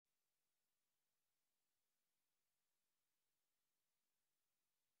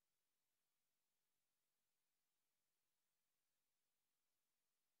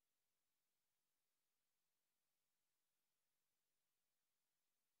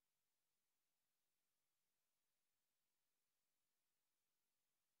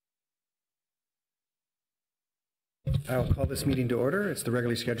I'll call this meeting to order. It's the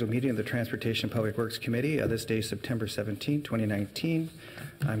regularly scheduled meeting of the Transportation and Public Works Committee. This day, September 17, 2019.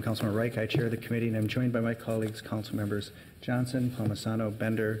 I'm Councilman Reich. I chair the committee, and I'm joined by my colleagues, Council Members Johnson, Palmisano,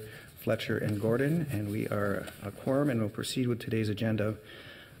 Bender, Fletcher, and Gordon. And we are a quorum, and we'll proceed with today's agenda,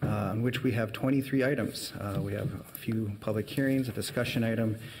 on which we have 23 items. We have a few public hearings, a discussion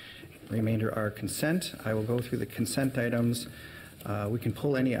item. The remainder are consent. I will go through the consent items. We can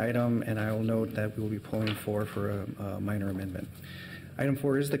pull any item, and I will note that we will be pulling four for a minor amendment. Item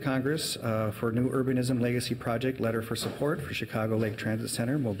 4 is the Congress for New Urbanism Legacy Project Letter for Support for Chicago Lake Transit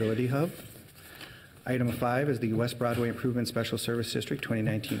Center Mobility Hub. Item 5 is the West Broadway Improvement Special Service District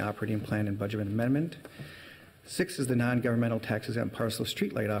 2019 Operating Plan and Budget Amendment. 6 is the non-governmental tax-exempt parcel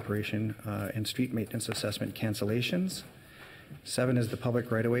streetlight operation and street maintenance assessment cancellations. 7 is the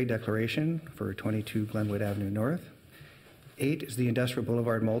public right-of-way declaration for 22 Glenwood Avenue North. 8 is the Industrial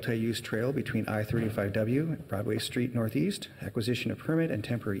Boulevard multi-use trail between I-35W and Broadway Street Northeast, acquisition of permit and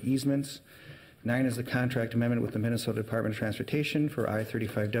temporary easements. 9 is the contract amendment with the Minnesota Department of Transportation for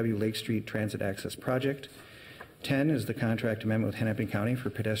I-35W Lake Street Transit Access Project. 10 is the contract amendment with Hennepin County for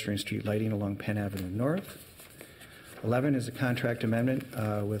pedestrian street lighting along Penn Avenue North. 11 is the contract amendment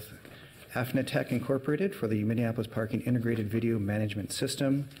with Afnatech Incorporated for the Minneapolis Parking Integrated Video Management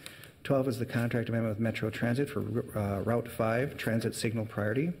System. 12 is the contract amendment with Metro Transit for Route 5 Transit Signal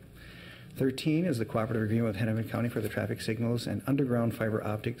Priority. 13 is the cooperative agreement with Hennepin County for the traffic signals and underground fiber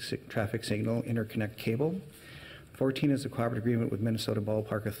optic traffic signal interconnect cable. 14 is the cooperative agreement with Minnesota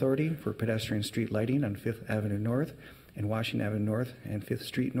Ballpark Authority for pedestrian street lighting on 5th Avenue North and Washington Avenue North and 5th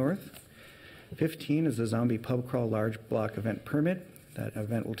Street North. 15 is the Zombie Pub Crawl Large Block Event Permit. That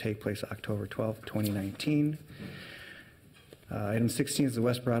event will take place October 12, 2019. Item 16 is the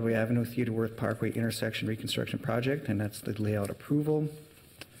West Broadway Avenue Theodore Worth Parkway intersection reconstruction project, and that's the layout approval.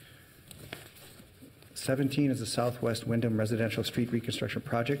 17 is the Southwest Wyndham Residential Street Reconstruction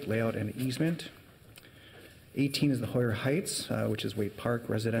Project, layout and easement. 18 is the Hoyer Heights, which is Waite Park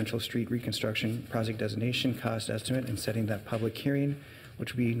Residential Street Reconstruction Project designation, cost estimate, and setting that public hearing,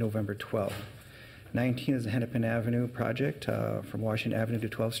 which will be November 12th. 19 is the Hennepin Avenue project from Washington Avenue to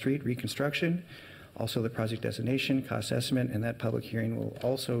 12th Street reconstruction. Also the project designation, cost estimate, and that public hearing will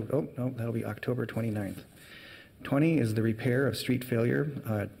also, that'll be October 29th. 20 is the repair of street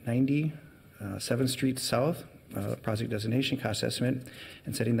failure, 90 7th Street South, project designation, cost estimate,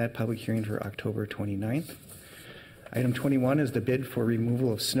 and setting that public hearing for October 29th. Item 21 is the bid for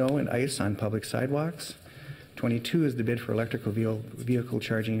removal of snow and ice on public sidewalks. 22 is the bid for electrical vehicle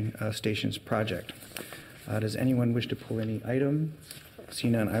charging stations project. Does anyone wish to pull any item?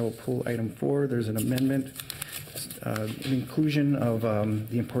 Seeing none, I will pull item 4. There's an amendment, inclusion of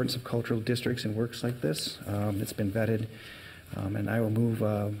the importance of cultural districts in works like this. It's been vetted, and I will move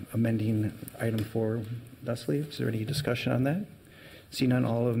amending item 4 thusly. Is there any discussion on that? Seeing none,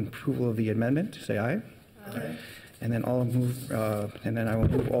 all in approval of the amendment, say aye. Aye. And then I will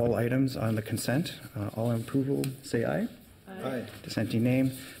move all items on the consent. All in approval, say aye. Aye. Dissenting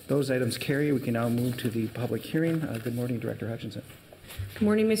name. Those items carry. We can now move to the public hearing. Good morning, Director Hutchinson. Good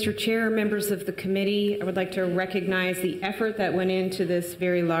morning, Mr. Chair, members of the committee. I would like to recognize the effort that went into this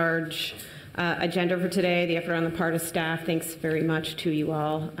very large agenda for today, the effort on the part of staff. Thanks very much to you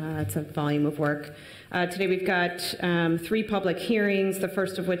all. It's a volume of work. Today we've got 3 public hearings, the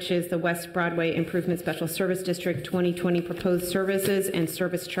first of which is the West Broadway Improvement Special Service District 2020 proposed services and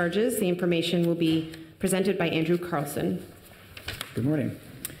service charges. The information will be presented by Andrew Carlson. Good morning.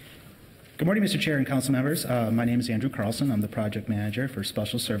 Good morning, Mr. Chair and council members. My name is Andrew Carlson. I'm the project manager for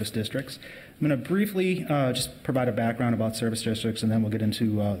Special Service Districts. I'm going to briefly just provide a background about service districts, and then we'll get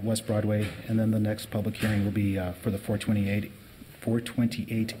into West Broadway, and then the next public hearing will be for the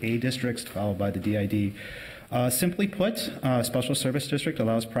 428A districts, followed by the DID. Simply put, a special service district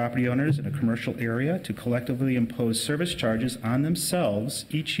allows property owners in a commercial area to collectively impose service charges on themselves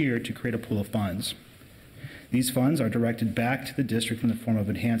each year to create a pool of funds. These funds are directed back to the district in the form of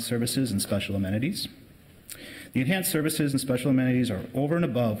enhanced services and special amenities. The enhanced services and special amenities are over and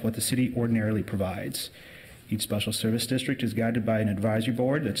above what the city ordinarily provides. Each special service district is guided by an advisory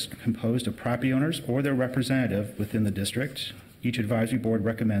board that's composed of property owners or their representative within the district. Each advisory board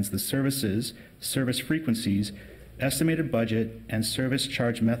recommends the services, service frequencies, estimated budget, and service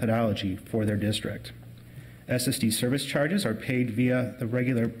charge methodology for their district. SSD service charges are paid via the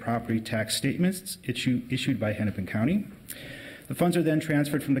regular property tax statements issued by Hennepin County. The funds are then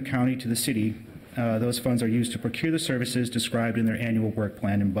transferred from the county to the city. Those funds are used to procure the services described in their annual work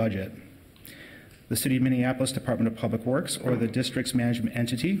plan and budget. The City of Minneapolis Department of Public Works, or the district's management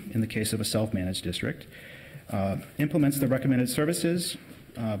entity, in the case of a self-managed district, implements the recommended services,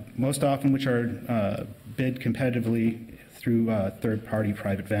 most often which are bid competitively through third-party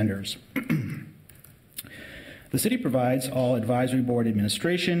private vendors. The city provides all advisory board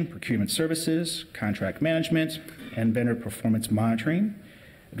administration, procurement services, contract management, and vendor performance monitoring.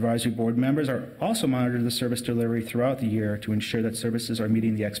 Advisory board members are also monitored the service delivery throughout the year to ensure that services are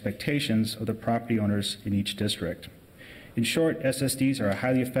meeting the expectations of the property owners in each district. In short, SSDs are a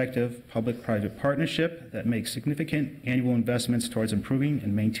highly effective public-private partnership that makes significant annual investments towards improving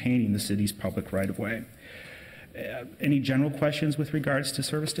and maintaining the city's public right-of-way. Any general questions with regards to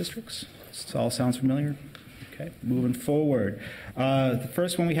service districts? This all sounds familiar? Okay, moving forward. The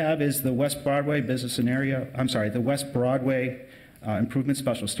first one we have is the West Broadway the West Broadway Improvement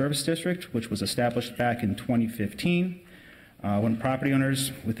Special Service District, which was established back in 2015 when property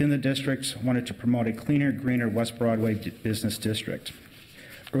owners within the district wanted to promote a cleaner, greener West Broadway business district.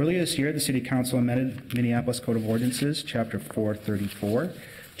 Earlier this year, the City Council amended Minneapolis Code of Ordinances, Chapter 434,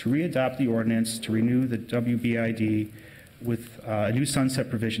 to re-adopt the ordinance to renew the WBID with a new sunset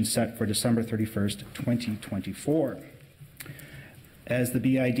provision set for December 31st, 2024. As the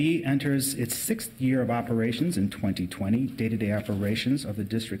BID enters its 6th year of operations in 2020, day-to-day operations of the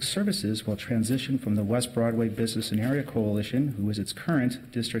district's services will transition from the West Broadway Business and Area Coalition, who is its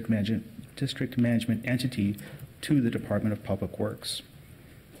current district management entity, to the Department of Public Works.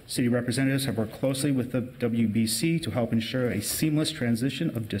 City representatives have worked closely with the WBC to help ensure a seamless transition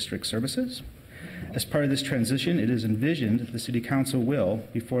of district services. As part of this transition, it is envisioned the City Council will,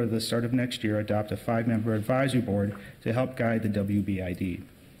 before the start of next year, adopt a 5-member advisory board to help guide the WBID.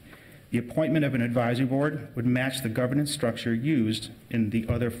 The appointment of an advisory board would match the governance structure used in the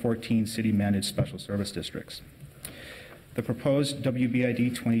other 14 city-managed special service districts. The proposed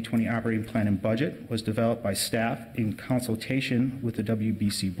WBID 2020 operating plan and budget was developed by staff in consultation with the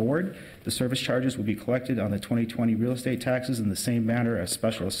WBC board. The service charges will be collected on the 2020 real estate taxes in the same manner as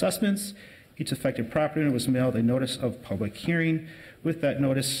special assessments. Each affected property owner was mailed a notice of public hearing. With that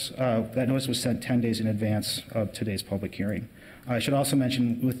notice was sent 10 days in advance of today's public hearing. I should also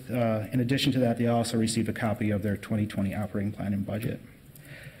mention, in addition to that, they also received a copy of their 2020 operating plan and budget.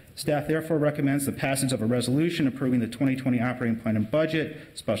 Staff therefore recommends the passage of a resolution approving the 2020 operating plan and budget,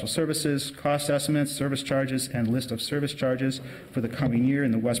 special services, cost estimates, service charges, and list of service charges for the coming year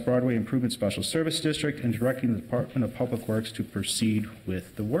in the West Broadway Improvement Special Service District, and directing the Department of Public Works to proceed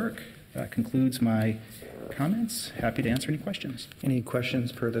with the work. That concludes my comments. Happy to answer any questions. Any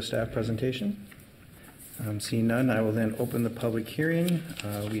questions per the staff presentation? Seeing none, I will then open the public hearing.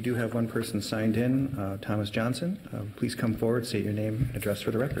 We do have one person signed in, Thomas Johnson. Please come forward, state your name and address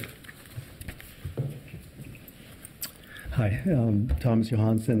for the record. Hi, Thomas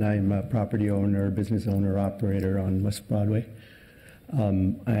Johansson. I'm a property owner, business owner, operator on West Broadway.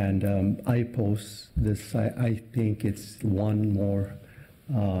 I oppose this. I think it's one more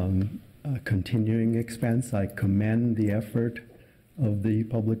continuing expense. I commend the effort of the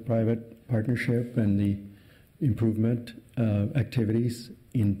public-private partnership and the improvement activities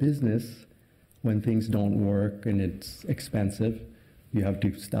in business. When things don't work and it's expensive, you have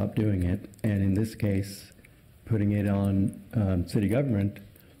to stop doing it. And in this case, putting it on city government,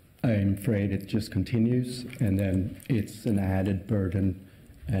 I'm afraid it just continues, and then it's an added burden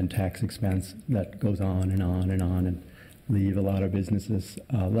and tax expense that goes on and on and on, and leave a lot of businesses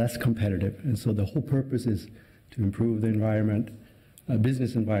less competitive. And so the whole purpose is to improve the environment,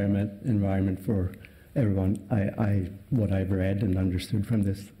 business environment for everyone. What I've read and understood from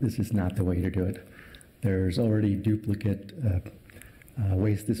this is not the way to do it. There's already duplicate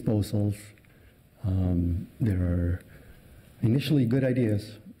waste disposals. There are initially good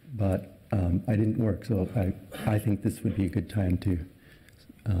ideas, but I didn't work. So I think this would be a good time to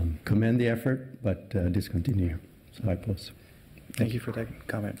commend the effort, but discontinue. So I oppose. Thank you for that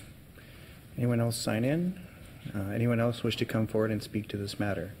comment. Anyone else sign in? Anyone else wish to come forward and speak to this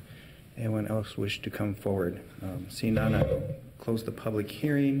matter? Anyone else wish to come forward? Seeing none, I will close the public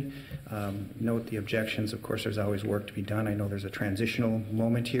hearing. Note the objections. Of course, there's always work to be done. I know there's a transitional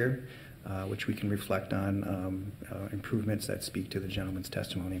moment here, which we can reflect on improvements that speak to the gentleman's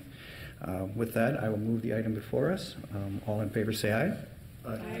testimony. With that, I will move the item before us. All in favor say aye.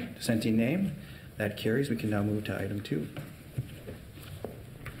 Aye. Dissenting name. That carries. We can now move to item 2.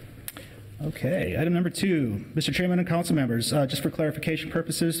 Okay, item number 2. Mr. Chairman and council members, just for clarification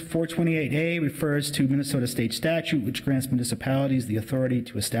purposes, 428A refers to Minnesota state statute, which grants municipalities the authority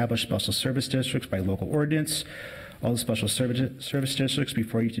to establish special service districts by local ordinance. All the special service districts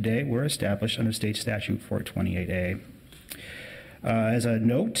before you today were established under state statute 428A. As a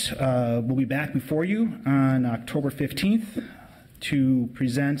note, we'll be back before you on October 15th to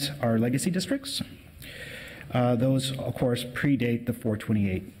present our legacy districts. Those, of course, predate the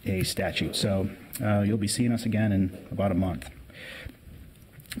 428A statute, so you'll be seeing us again in about a month.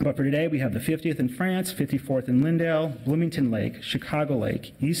 But for today, we have the 50th in France, 54th in Lindale, Bloomington Lake, Chicago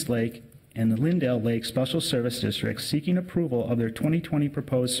Lake, East Lake, and the Lindale Lake Special Service Districts seeking approval of their 2020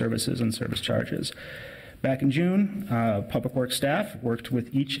 proposed services and service charges. Back in June, Public Works staff worked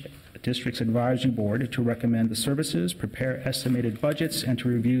with each district's advisory board to recommend the services, prepare estimated budgets, and to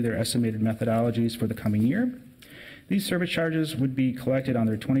review their estimated methodologies for the coming year. These service charges would be collected on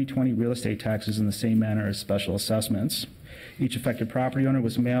their 2020 real estate taxes in the same manner as special assessments. Each affected property owner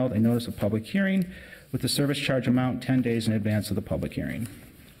was mailed a notice of public hearing with the service charge amount 10 days in advance of the public hearing.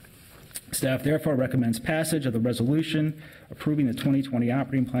 Staff therefore recommends passage of the resolution approving the 2020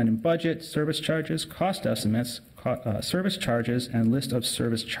 operating plan and budget, service charges, cost estimates, service charges, and list of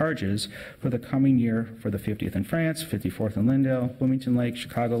service charges for the coming year for the 50th in France, 54th in Lindale, Bloomington Lake,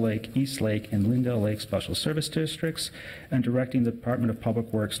 Chicago Lake, East Lake, and Lindale Lake Special Service Districts, and directing the Department of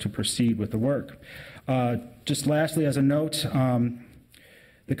Public Works to proceed with the work. Just lastly, as a note,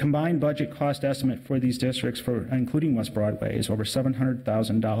 the combined budget cost estimate for these districts, including West Broadway, is over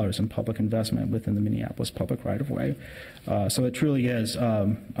 $700,000 in public investment within the Minneapolis public right-of-way. So it truly is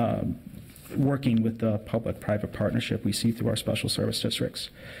working with the public-private partnership we see through our special service districts.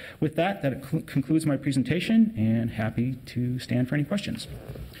 With that, concludes my presentation, and happy to stand for any questions.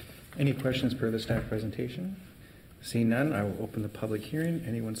 Any questions per the staff presentation? Seeing none, I will open the public hearing.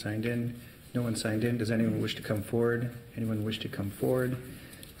 Anyone signed in? No one signed in. Does anyone wish to come forward? Anyone wish to come forward?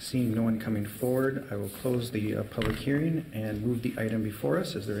 Seeing no one coming forward, I will close the public hearing and move the item before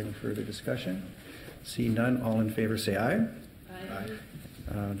us. Is there any further discussion? Seeing none, all in favor say aye. Aye.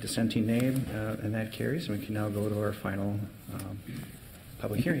 Dissenting nay, and that carries. And we can now go to our final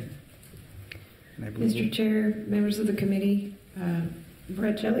public hearing. And I believe Mr. Chair, members of the committee,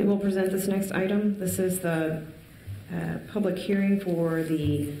 Brett Jelly will present this next item. This is the public hearing for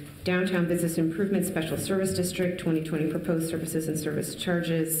the Downtown Business Improvement Special Service District 2020 proposed services and service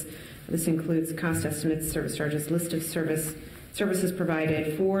charges. This includes cost estimates, service charges, list of services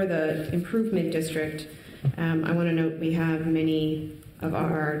provided for the improvement district. I want to note we have many of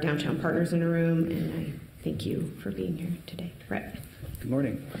our downtown partners in the room, and I thank you for being here today. Brett. good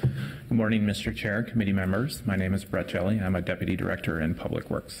morning. Good morning, Mr. Chair, committee members. My name is Brett Jelly. I'm a Deputy Director in Public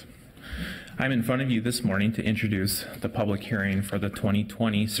Works. I'm in front of you this morning to introduce the public hearing for the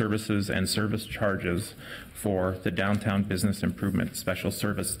 2020 services and service charges for the Downtown Business Improvement Special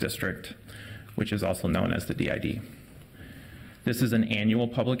Service District, which is also known as the DID. This is an annual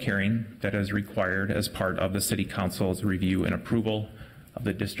public hearing that is required as part of the City Council's review and approval of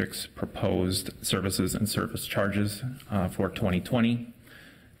the district's proposed services and service charges for 2020.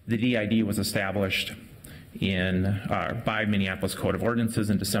 The DID was established by Minneapolis Code of Ordinances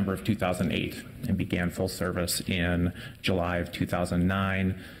in December of 2008 and began full service in July of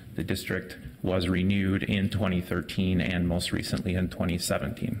 2009. The district was renewed in 2013 and most recently in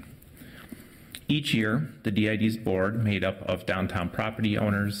 2017. Each year, the DID's board, made up of downtown property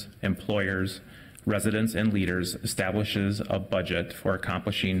owners, employers, residents, and leaders, establishes a budget for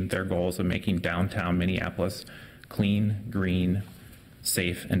accomplishing their goals of making downtown Minneapolis clean, green,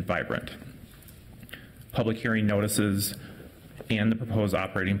 safe, and vibrant. Public hearing notices and the proposed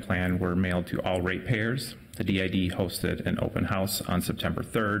operating plan were mailed to all ratepayers. The DID hosted an open house on September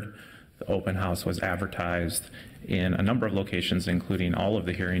 3rd. The open house was advertised in a number of locations, including all of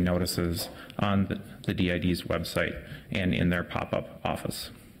the hearing notices on the DID's website and in their pop-up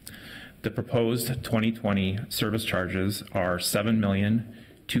office. The proposed 2020 service charges are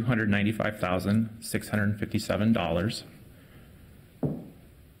 $7,295,657.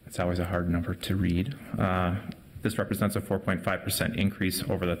 It's always a hard number to read. This represents a 4.5% increase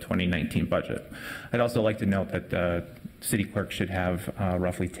over the 2019 budget. I'd also like to note that the city clerk should have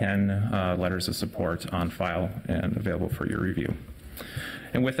roughly 10 letters of support on file and available for your review.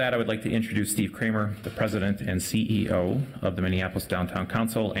 And with that, I would like to introduce Steve Kramer, the President and CEO of the Minneapolis Downtown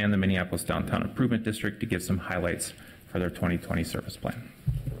Council and the Minneapolis Downtown Improvement District, to give some highlights for their 2020 service plan.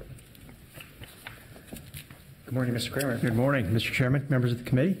 Good morning, Mr. Kramer. Good morning, Mr. Chairman, members of the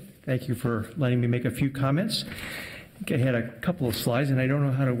committee. Thank you for letting me make a few comments. I think I had a couple of slides, and I don't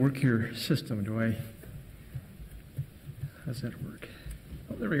know how to work your system. How does that work?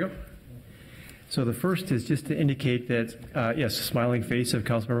 Oh, there we go. So the first is just to indicate that, yes, smiling face of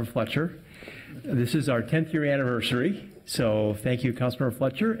Councilmember Fletcher. This is our 10th year anniversary. So thank you, Councilmember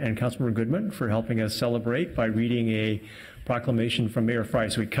Fletcher and Councilmember Goodman, for helping us celebrate by reading a proclamation from Mayor Fry.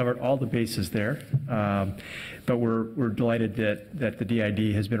 So we covered all the bases there. But we're delighted that the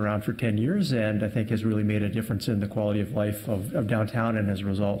DID has been around for 10 years and I think has really made a difference in the quality of life of downtown, and as a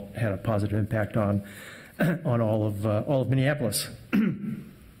result had a positive impact on on all of Minneapolis.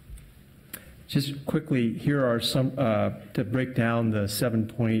 Just quickly, here are some, to break down the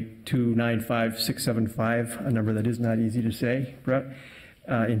 7.295675, a number that is not easy to say, Brett,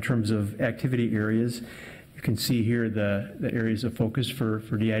 in terms of activity areas. You can see here the areas of focus for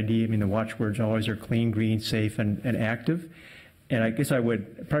DID. I mean, the watchwords always are clean, green, safe, and active. And I guess I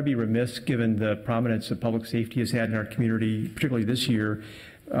would probably be remiss, given the prominence that public safety has had in our community, particularly this year.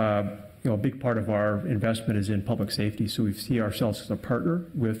 A big part of our investment is in public safety, so we see ourselves as a partner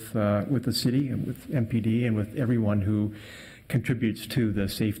with the city and with MPD and with everyone who contributes to the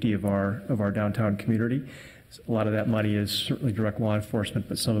safety of our downtown community. A lot of that money is certainly direct law enforcement,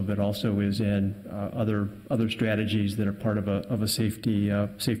 but some of it also is in other strategies that are part of a safety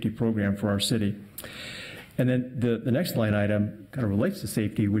program for our city. And then the next line item kind of relates to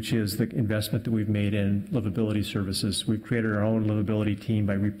safety, which is the investment that we've made in livability services. We've created our own livability team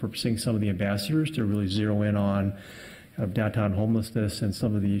by repurposing some of the ambassadors to really zero in on kind of downtown homelessness and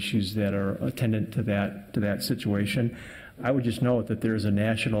some of the issues that are attendant to that situation. I would just note that there's a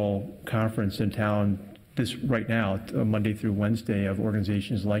national conference in town right now, Monday through Wednesday, of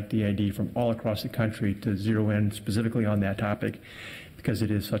organizations like DID from all across the country to zero in specifically on that topic, because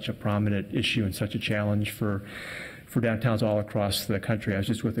it is such a prominent issue and such a challenge for downtowns all across the country. I was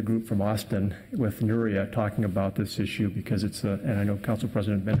just with a group from Austin with Nuria talking about this issue because and I know Council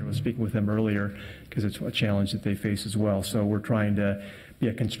President Bender was speaking with them earlier, because it's a challenge that they face as well. So we're trying to be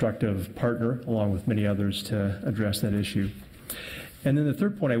a constructive partner along with many others to address that issue. And then the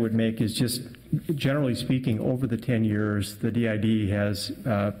third point I would make is just generally speaking, over the 10 years, the DID has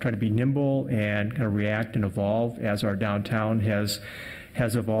tried to be nimble and kind of react and evolve as our downtown has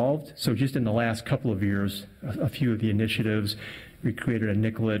evolved. So just in the last couple of years, a few of the initiatives, we created a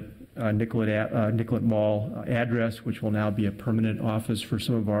Nicollet Mall address, which will now be a permanent office for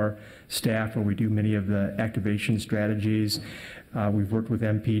some of our staff, where we do many of the activation strategies. We've worked with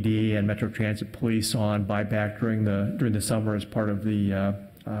MPD and Metro Transit Police on buyback during the summer as part of the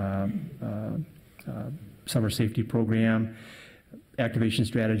summer safety program. Activation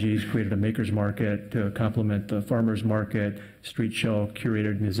strategies, created a makers market to complement the farmers market, street show,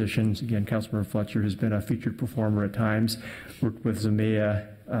 curated musicians. Again, Councilmember Fletcher has been a featured performer at times. Worked with Zamea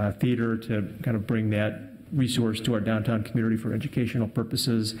Theater to kind of bring that resource to our downtown community for educational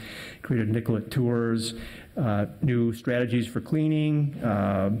purposes. Created Nicollet tours, new strategies for cleaning,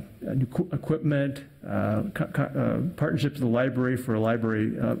 new equipment, partnerships with the library for a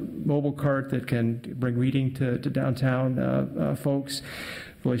library mobile cart that can bring reading to downtown folks.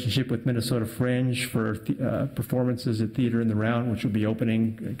 Relationship with Minnesota Fringe for performances at Theater in the Round, which will be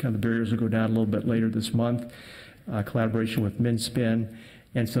opening. Kind of the barriers will go down a little bit later this month. Collaboration with Minspin,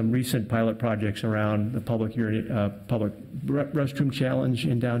 and some recent pilot projects around the public restroom challenge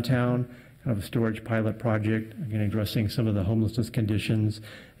in downtown, kind of a storage pilot project, again addressing some of the homelessness conditions,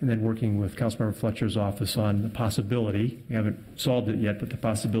 and then working with Councilmember Fletcher's office on the possibility, we haven't solved it yet, but the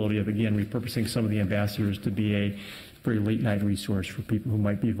possibility of, again, repurposing some of the ambassadors to be a very late night resource for people who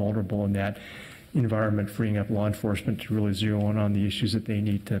might be vulnerable in that environment, freeing up law enforcement to really zero in on the issues that they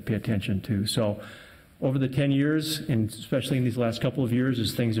need to pay attention to. So over the 10 years, and especially in these last couple of years,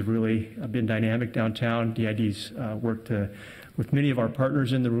 as things have really been dynamic downtown, DID's worked with many of our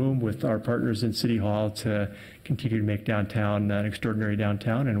partners in the room, with our partners in City Hall, to continue to make downtown an extraordinary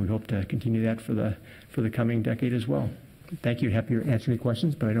downtown, and we hope to continue that for the coming decade as well. Thank you. Happy to answer any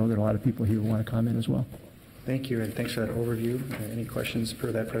questions, but I know there are a lot of people here who want to comment as well. Thank you, and thanks for that overview. Any questions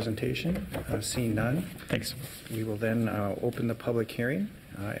per that presentation? Seeing none. Thanks. We will then open the public hearing.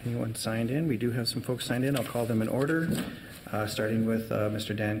 Anyone signed in? We do have some folks signed in. I'll call them in order, starting with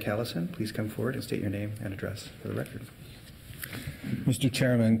Mr. Dan Callison. Please come forward and state your name and address for the record. Mr.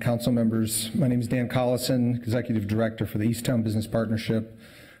 Chairman, council members, my name is Dan Collison, Executive Director for the Easttown Business Partnership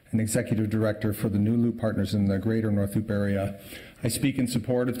and Executive Director for the New Loop Partners in the Greater North Loop area. I speak in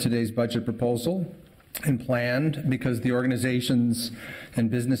support of today's budget proposal and planned because the organizations and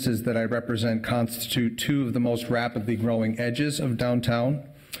businesses that I represent constitute two of the most rapidly growing edges of downtown,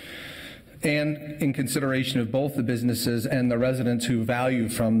 and in consideration of both the businesses and the residents who value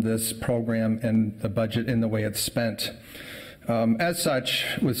from this program and the budget in the way it's spent. As such,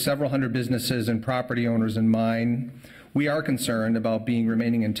 with several hundred businesses and property owners in mind, we are concerned about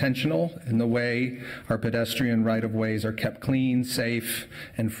remaining intentional in the way our pedestrian right-of-ways are kept clean, safe,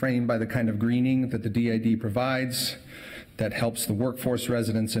 and framed by the kind of greening that the DID provides that helps the workforce,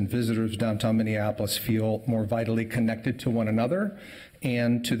 residents, and visitors of downtown Minneapolis feel more vitally connected to one another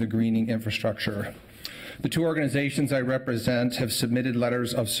and to the greening infrastructure. The two organizations I represent have submitted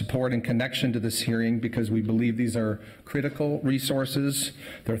letters of support in connection to this hearing because we believe these are critical resources.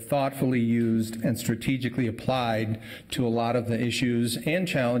 They're thoughtfully used and strategically applied to a lot of the issues and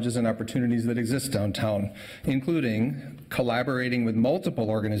challenges and opportunities that exist downtown, including collaborating with multiple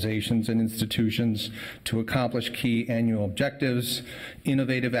organizations and institutions to accomplish key annual objectives,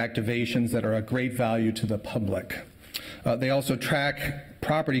 innovative activations that are of great value to the public. They also track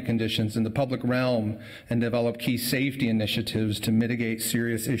property conditions in the public realm and develop key safety initiatives to mitigate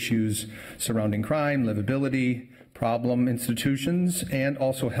serious issues surrounding crime, livability, problem institutions, and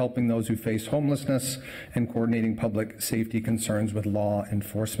also helping those who face homelessness and coordinating public safety concerns with law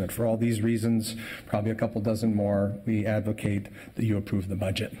enforcement. For all these reasons, probably a couple dozen more, we advocate that you approve the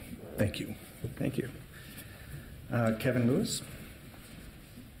budget. Thank you. Thank you. Kevin Lewis.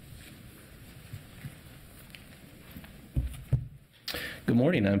 Good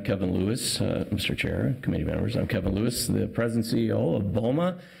morning. I'm Kevin Lewis, Mr. Chair, committee members. I'm Kevin Lewis, the President and CEO of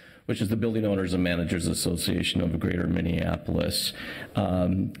BOMA, which is the Building Owners and Managers Association of Greater Minneapolis.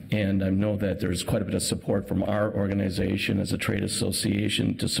 And I know that there's quite a bit of support from our organization as a trade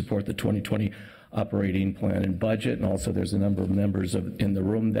association to support the 2020 operating plan and budget. And also there's a number of members in the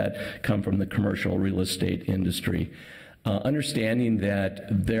room that come from the commercial real estate industry. Understanding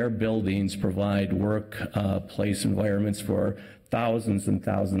that their buildings provide workplace environments for thousands and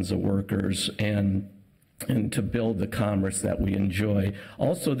thousands of workers and to build the commerce that we enjoy.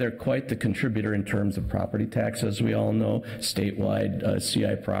 Also, they're quite the contributor in terms of property tax, as we all know, statewide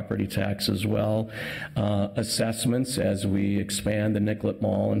CI property tax as well, assessments as we expand the Nicollet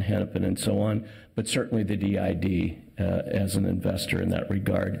Mall and Hennepin and so on, but certainly the DID as an investor in that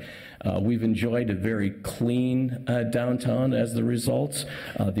regard. We've enjoyed a very clean downtown as the results.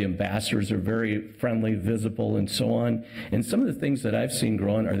 The ambassadors are very friendly, visible, and so on. And some of the things that I've seen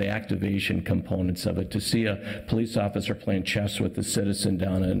growing are the activation components of it. To see a police officer playing chess with a citizen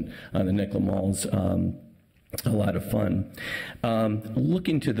down on the Nicollet Mall's a lot of fun.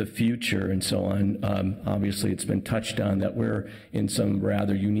 Looking to the future and so on, obviously it's been touched on that we're in some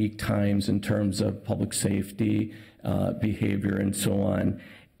rather unique times in terms of public safety, behavior, and so on.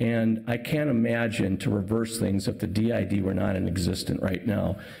 And I can't imagine to reverse things if the DID were not in existence right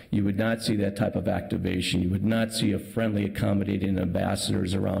now. You would not see that type of activation. You would not see a friendly, accommodating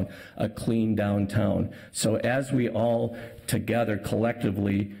ambassadors around a clean downtown. So as we all together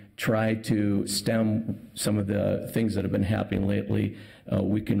collectively try to stem some of the things that have been happening lately,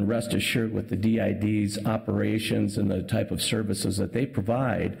 we can rest assured with the DID's operations and the type of services that they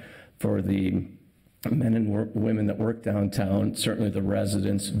provide for the men and women that work downtown, certainly the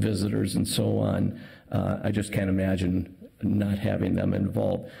residents, visitors, and so on. I just can't imagine not having them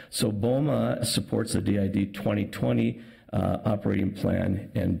involved. So BOMA supports the DID 2020 operating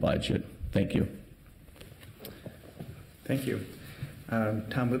plan and budget. Thank you. Thank you.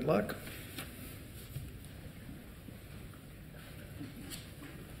 Tom Whitlock.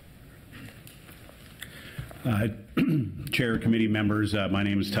 Chair, committee members, my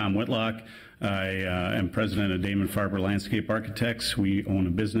name is Tom Whitlock. I am president of Damon Farber Landscape Architects. We own a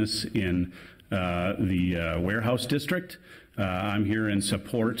business in the warehouse district. I'm here in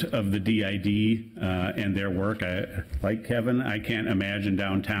support of the DID and their work. Like Kevin, I can't imagine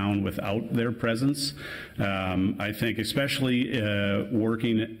downtown without their presence. I think especially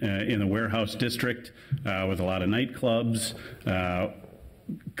working in the warehouse district with a lot of nightclubs,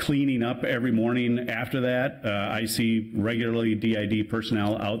 cleaning up every morning after that. I see regularly DID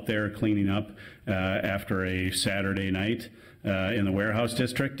personnel out there cleaning up after a Saturday night in the warehouse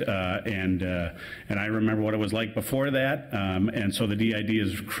district, and I remember what it was like before that, and so the DID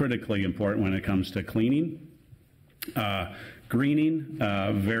is critically important when it comes to cleaning. Greening,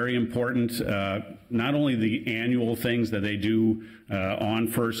 very important, not only the annual things that they do on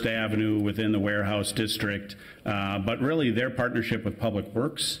First Avenue within the warehouse district, but really their partnership with Public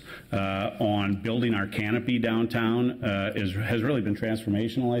Works on building our canopy downtown has really been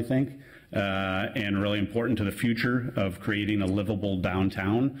transformational, I think. And really important to the future of creating a livable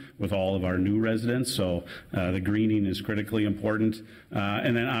downtown with all of our new residents. So the greening is critically important.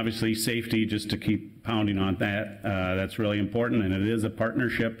 And then obviously safety, just to keep pounding on that, that's really important. And it is a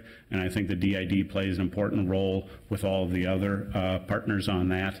partnership. And I think the DID plays an important role with all of the other partners on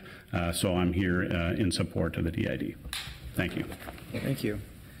that. So I'm here in support of the DID. Thank you. Thank you.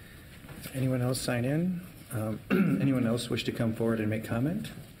 Anyone else sign in? Anyone else wish to come forward and make comment?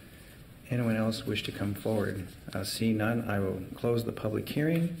 Anyone else wish to come forward? Seeing none, I will close the public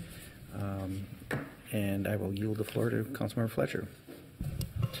hearing, and I will yield the floor to Councilmember Fletcher.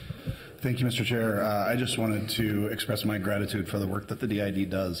 Thank you, Mr. Chair. I just wanted to express my gratitude for the work that the DID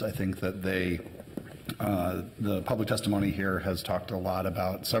does. I think that they The public testimony here has talked a lot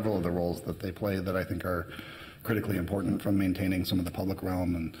about several of the roles that they play that I think are critically important, from maintaining some of the public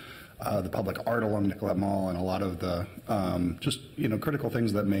realm and the public art along Nicollet Mall, and a lot of the just critical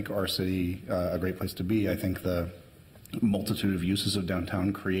things that make our city a great place to be. I think the multitude of uses of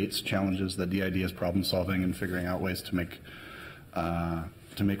downtown creates challenges that DID is problem solving and figuring out ways to make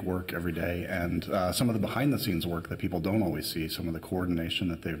work every day, and some of the behind the scenes work that people don't always see, some of the coordination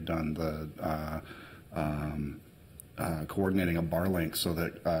that they've done, the coordinating a bar link so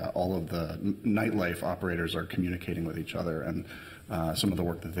that all of the nightlife operators are communicating with each other, and some of the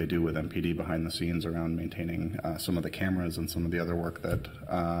work that they do with MPD behind the scenes around maintaining some of the cameras and some of the other work that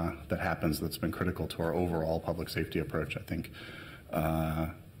that happens that's been critical to our overall public safety approach, I think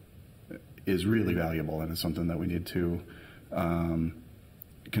is really valuable, and is something that we need to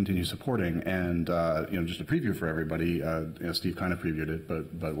continue supporting. And just a preview for everybody, Steve kind of previewed it,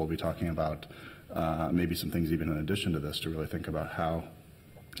 but we'll be talking about maybe some things even in addition to this, to really think about how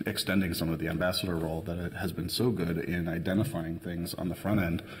extending some of the ambassador role that it has been so good in identifying things on the front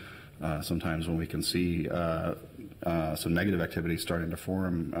end. Sometimes when we can see some negative activity starting to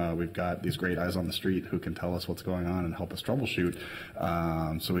form, we've got these great eyes on the street who can tell us what's going on and help us troubleshoot.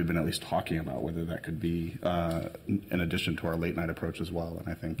 So we've been at least talking about whether that could be in addition to our late night approach as well. And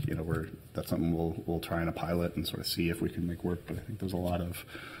I think that's something we'll try in a pilot and sort of see if we can make work. But I think there's a lot of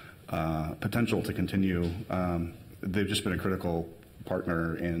potential to continue. They've just been a critical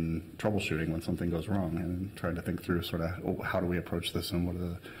partner in troubleshooting when something goes wrong, and trying to think through sort of how do we approach this, and what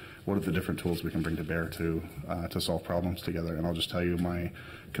are the different tools we can bring to bear to solve problems together. And I'll just tell you, my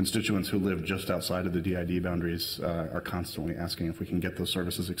constituents who live just outside of the DID boundaries are constantly asking if we can get those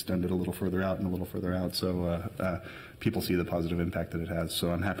services extended a little further out and a little further out, so people see the positive impact that it has. So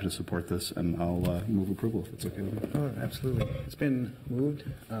I'm happy to support this, and I'll move approval if it's okay with you. Oh, absolutely. It's been moved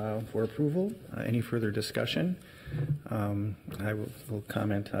for approval. Any further discussion? I will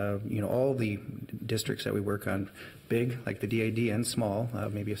comment. All the districts that we work on, big like the DID and small,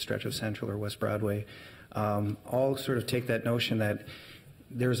 maybe a stretch of Central or West Broadway, all sort of take that notion that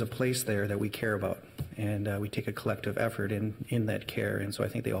there's a place there that we care about, and we take a collective effort in that care. And so I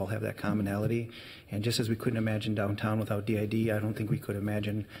think they all have that commonality. And just as we couldn't imagine downtown without DID, I don't think we could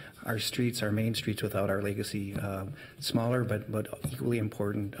imagine our streets, our main streets, without our legacy smaller but equally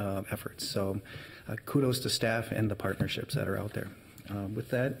important efforts. So kudos to staff and the partnerships that are out there. With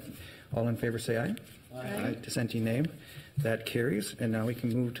that, all in favor say aye. Aye. Dissenting nay. That carries. And now we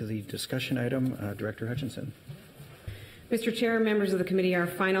can move to the discussion item. Director Hutchinson. Mr. Chair, members of the committee, our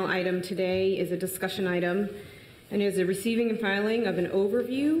final item today is a discussion item, and is a receiving and filing of an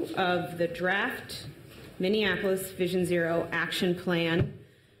overview of the draft Minneapolis Vision Zero action plan.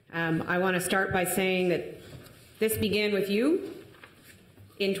 I want to start by saying that this began with you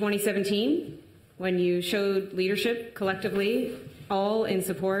in 2017, when you showed leadership collectively, all in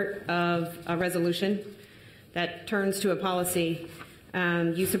support of a resolution that turns to a policy.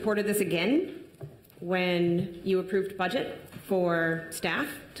 You supported this again when you approved budget for staff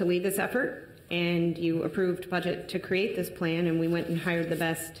to lead this effort, and you approved budget to create this plan, and we went and hired the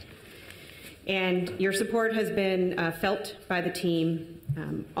best. And your support has been felt by the team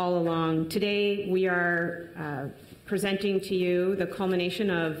all along. Today we are presenting to you the culmination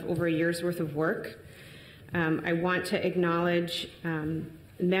of over a year's worth of work. I want to acknowledge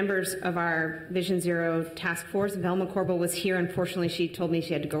members of our Vision Zero task force. Velma Corbel was here. Unfortunately, she told me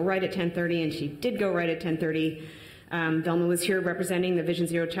she had to go right at 10:30, and she did go right at 10:30. Velma was here representing the Vision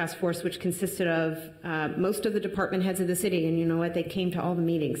Zero task force, which consisted of most of the department heads of the city. And you know what? They came to all the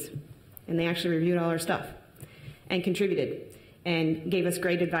meetings, and they actually reviewed all our stuff and contributed and gave us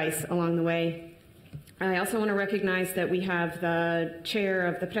great advice along the way. I also want to recognize that we have the chair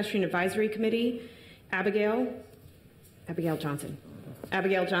of the Pedestrian Advisory Committee, Abigail Johnson,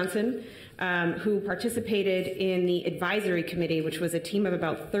 who participated in the advisory committee, which was a team of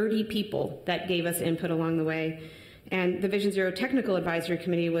about 30 people that gave us input along the way. And the Vision Zero Technical Advisory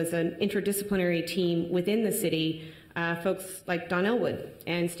Committee was an interdisciplinary team within the city, folks like Don Elwood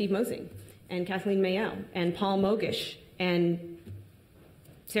and Steve Mosing and Kathleen Mayell and Paul Mogish and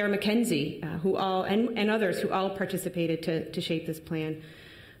Sarah McKenzie, and others who all participated to shape this plan.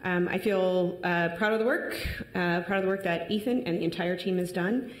 I feel proud of the work that Ethan and the entire team has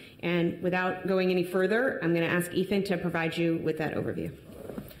done. And without going any further, I'm going to ask Ethan to provide you with that overview.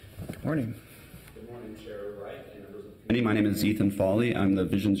 Good morning. Good morning, Chair Wright and members of the committee. My name is Ethan Foley. I'm the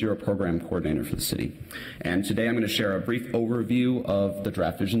Vision Zero Program Coordinator for the city. And today I'm going to share a brief overview of the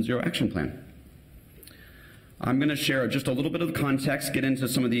draft Vision Zero Action Plan. I'm going to share just a little bit of the context, get into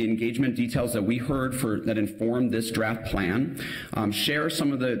some of the engagement details that we heard that informed this draft plan, share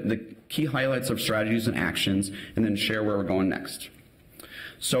some of the key highlights of strategies and actions, and then share where we're going next.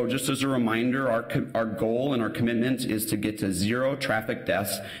 So just as a reminder, our goal and our commitment is to get to 0 traffic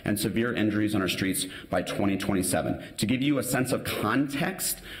deaths and severe injuries on our streets by 2027. To give you a sense of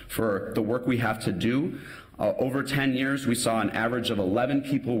context for the work we have to do, over 10 years, we saw an average of 11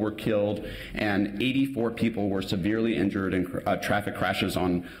 people were killed and 84 people were severely injured in traffic crashes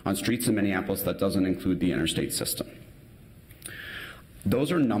on streets in Minneapolis. That doesn't include the interstate system.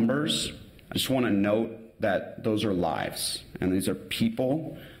 Those are numbers. I just want to note that those are lives, and these are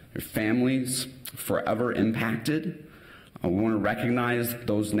people, their families, forever impacted. We want to recognize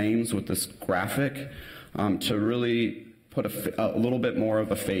those names with this graphic to really put a little bit more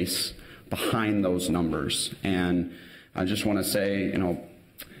of a face behind those numbers. And I just want to say, you know,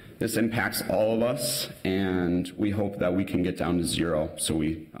 this impacts all of us, and we hope that we can get down to 0 so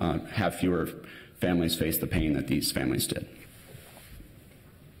we have fewer families face the pain that these families did.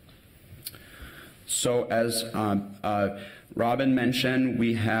 So as Robin mentioned,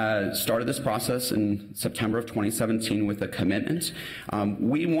 we had started this process in September of 2017 with a commitment.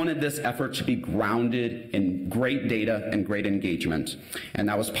 We wanted this effort to be grounded in great data and great engagement, and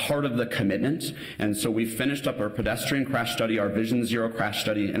that was part of the commitment. And so we finished up our pedestrian crash study, our Vision Zero crash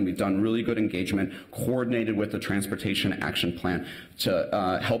study, and we've done really good engagement coordinated with the Transportation Action Plan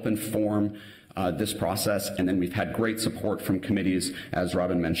to help inform this process, and then we've had great support from committees, as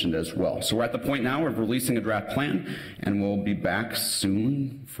Robin mentioned as well. So we're at the point now of releasing a draft plan, and we'll be back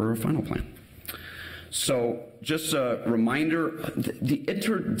soon for a final plan. So just a reminder, the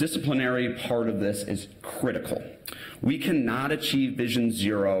interdisciplinary part of this is critical. We cannot achieve Vision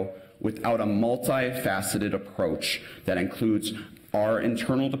Zero without a multifaceted approach that includes our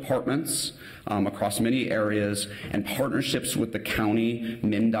internal departments across many areas and partnerships with the county,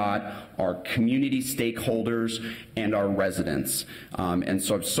 MnDOT, our community stakeholders, and our residents. And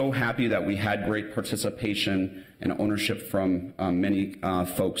so I'm so happy that we had great participation and ownership from many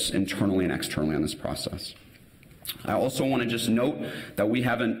folks internally and externally on this process. I also want to just note that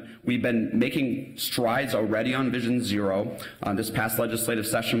we've been making strides already on Vision Zero. This past legislative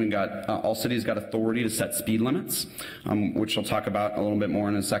session, we got all cities got authority to set speed limits, which I'll talk about a little bit more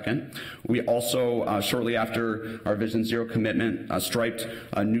in a second. We also, shortly after our Vision Zero commitment, striped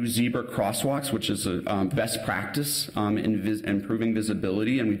new zebra crosswalks, which is a best practice in improving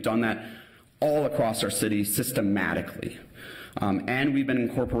visibility, and we've done that all across our city systematically. And we've been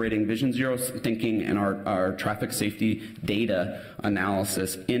incorporating Vision Zero thinking and our traffic safety data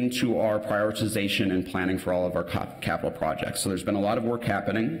analysis into our prioritization and planning for all of our capital projects. So there's been a lot of work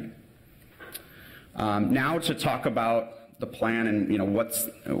happening. Now to talk about the plan and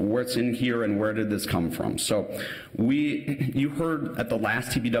what's in here and where did this come from. So you heard at the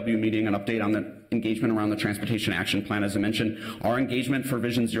last TBW meeting an update on the engagement around the Transportation Action Plan. As I mentioned, our engagement for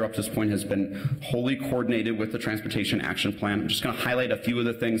Vision Zero up to this point has been wholly coordinated with the Transportation Action Plan. I'm just going to highlight a few of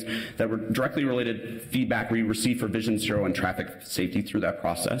the things that were directly related feedback we received for Vision Zero and traffic safety through that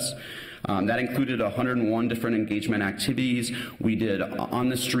process. That included 101 different engagement activities. We did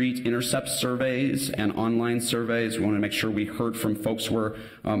on-the-street intercept surveys and online surveys. We want to make sure we heard from folks where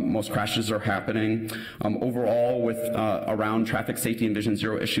most crashes are happening. Overall, with around traffic safety and Vision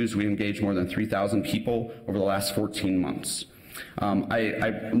Zero issues, we engaged more than 3,000 people over the last 14 months.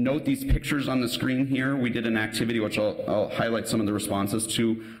 I note these pictures on the screen here. We did an activity, which I'll highlight some of the responses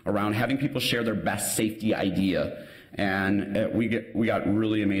to, around having people share their best safety idea. And we got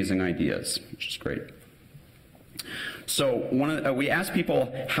really amazing ideas, which is great. So we asked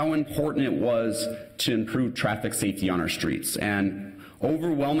people how important it was to improve traffic safety on our streets, and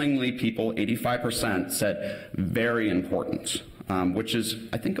overwhelmingly people, 85%, said very important. Which is,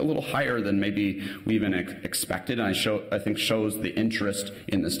 I think, a little higher than maybe we even expected, and I think shows the interest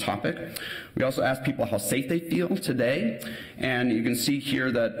in this topic. We also asked people how safe they feel today, and you can see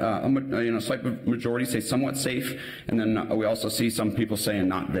here that a slight majority say somewhat safe, and then we also see some people saying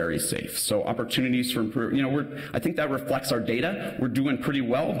not very safe. So opportunities for improvement. I think that reflects our data. We're doing pretty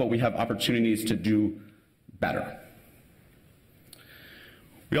well, but we have opportunities to do better.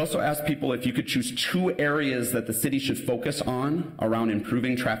 We also asked people if you could choose 2 areas that the city should focus on around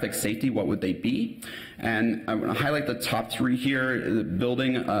improving traffic safety, what would they be? And I want to highlight the top 3 here: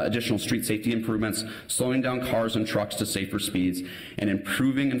 building additional street safety improvements, slowing down cars and trucks to safer speeds, and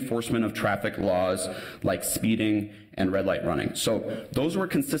improving enforcement of traffic laws like speeding and red light running. So those were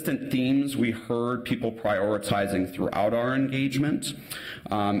consistent themes we heard people prioritizing throughout our engagement.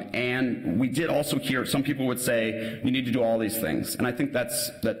 And we did also hear some people would say, you need to do all these things. And I think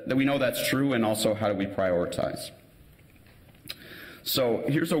that we know that's true, and also how do we prioritize? So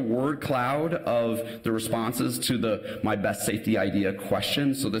here's a word cloud of the responses to the My Best Safety Idea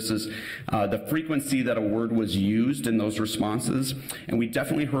question. So this is the frequency that a word was used in those responses. And we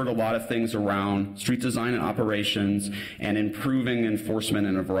definitely heard a lot of things around street design and operations and improving enforcement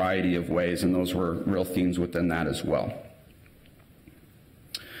in a variety of ways. And those were real themes within that as well.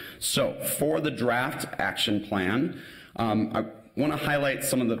 So for the draft action plan, I want to highlight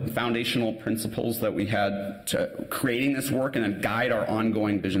some of the foundational principles that we had to creating this work and then guide our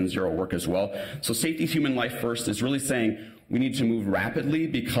ongoing Vision Zero work as well. So safety, human life first is really saying we need to move rapidly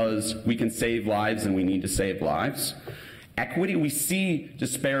because we can save lives and we need to save lives. Equity, we see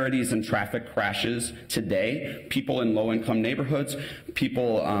disparities in traffic crashes today. People in low-income neighborhoods,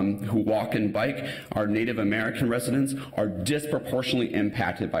 people who walk and bike, our Native American residents are disproportionately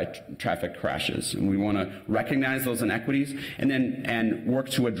impacted by traffic crashes. And we want to recognize those inequities and work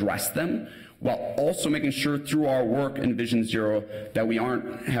to address them, while also making sure through our work in Vision Zero that we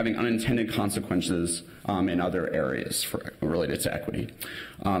aren't having unintended consequences in other areas related to equity.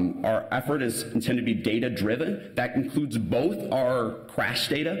 Our effort is intended to be data-driven. That includes both our crash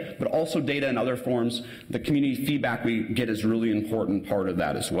data, but also data in other forms. The community feedback we get is a really important part of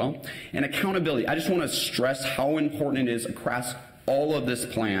that as well. And accountability. I just want to stress how important it is across all of this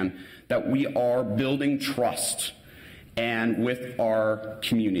plan that we are building trust and with our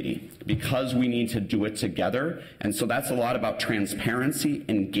community, because we need to do it together. And so that's a lot about transparency,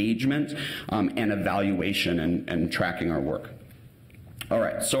 engagement, and evaluation and tracking our work. All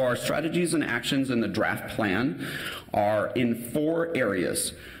right, so our strategies and actions in the draft plan are in 4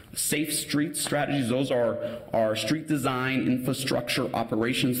 areas. Safe street strategies, those are our street design, infrastructure,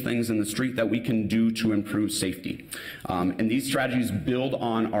 operations, things in the street that we can do to improve safety. And these strategies build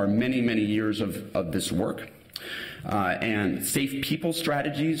on our many, many years of this work. And safe people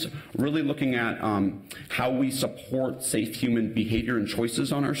strategies, really looking at how we support safe human behavior and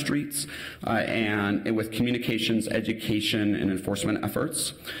choices on our streets, and with communications, education, and enforcement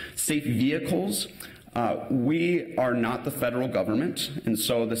efforts. Safe vehicles. We are not the federal government, and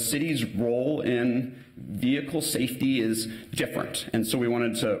so the city's role in vehicle safety is different. And so we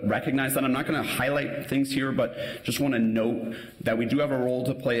wanted to recognize that. I'm not going to highlight things here, but just want to note that we do have a role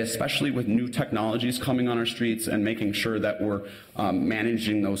to play, especially with new technologies coming on our streets and making sure that we're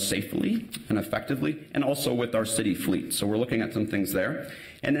managing those safely and effectively, and also with our city fleet. So we're looking at some things there.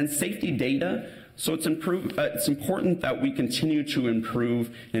 And then safety data. So it's important that we continue to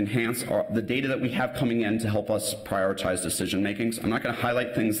improve and enhance the data that we have coming in to help us prioritize decision making. So I'm not going to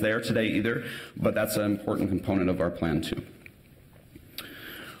highlight things there today either, but that's an important component of our plan too.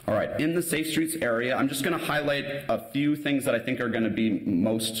 All right, in the Safe Streets area, I'm just going to highlight a few things that I think are going to be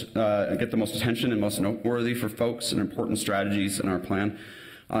get the most attention and most noteworthy for folks and important strategies in our plan.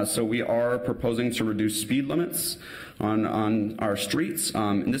 So we are proposing to reduce speed limits on our streets,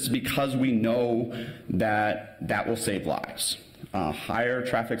 and this is because we know that will save lives. Higher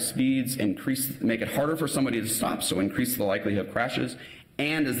traffic speeds make it harder for somebody to stop, so increase the likelihood of crashes.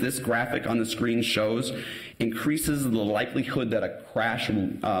 And as this graphic on the screen shows, increases the likelihood that a crash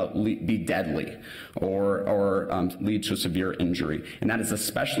will be deadly or lead to a severe injury. And that is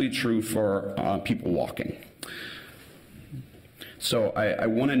especially true for people walking. So I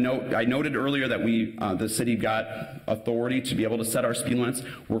want to note, I noted earlier that the city got authority to be able to set our speed limits.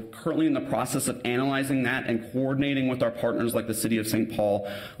 We're currently in the process of analyzing that and coordinating with our partners like the City of St. Paul,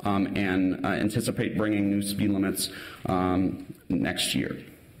 and anticipate bringing new speed limits next year.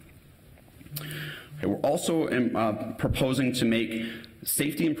 Okay, we're also proposing to make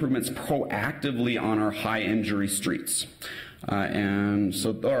safety improvements proactively on our high injury streets. And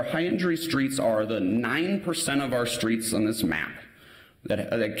so our high injury streets are the 9% of our streets on this map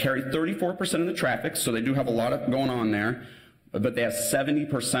that carry 34% of the traffic, so they do have a lot going on there, but they have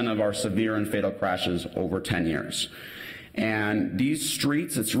 70% of our severe and fatal crashes over 10 years. And these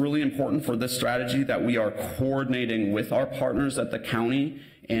streets, it's really important for this strategy that we are coordinating with our partners at the county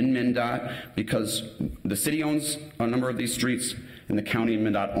and MnDOT, because the city owns a number of these streets and the county and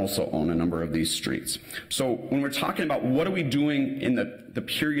MnDOT also own a number of these streets. So when we're talking about what are we doing in the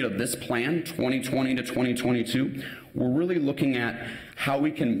period of this plan, 2020 to 2022, we're really looking at how we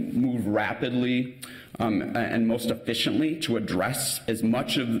can move rapidly and most efficiently to address as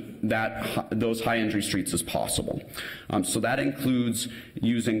much of those high injury streets as possible. So that includes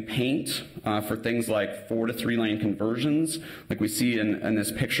using paint for things like 4 to 3 lane conversions, like we see in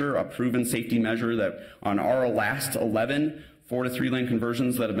this picture, a proven safety measure that on our last 11 4 to 3 lane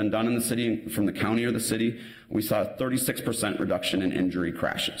conversions that have been done in the city from the county or the city, we saw a 36% reduction in injury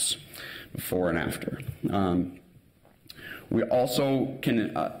crashes before and after. We also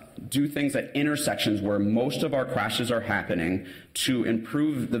can do things at intersections where most of our crashes are happening to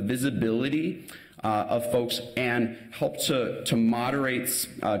improve the visibility of folks and help to moderate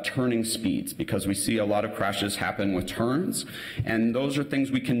turning speeds, because we see a lot of crashes happen with turns, and those are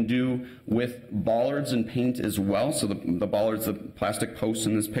things we can do with bollards and paint as well. So the bollards, the plastic posts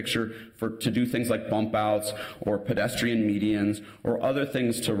in this picture, to do things like bump outs or pedestrian medians or other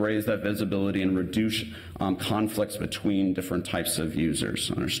things to raise that visibility and reduce conflicts between different types of users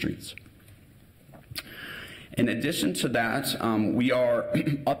on our streets. In addition to that, we are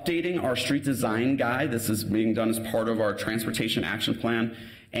updating our street design guide. This is being done as part of our transportation action plan.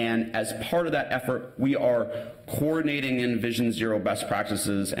 And as part of that effort, we are coordinating in Vision Zero best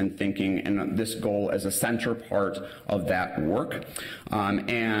practices and thinking, and this goal as a center part of that work.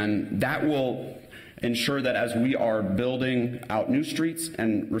 And that will ensure that as we are building out new streets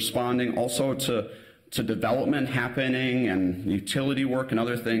and responding also to development happening and utility work and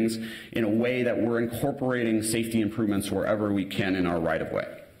other things in a way that we're incorporating safety improvements wherever we can in our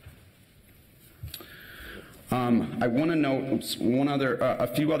right-of-way. I want to note a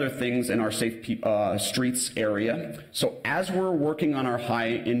few other things in our safe streets area. So as we're working on our high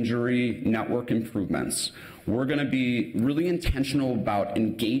injury network improvements, we're going to be really intentional about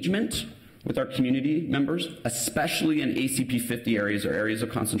engagement with our community members, especially in ACP 50 areas or areas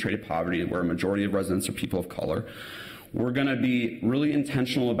of concentrated poverty where a majority of residents are people of color. We're going to be really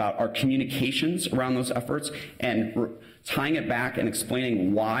intentional about our communications around those efforts and tying it back and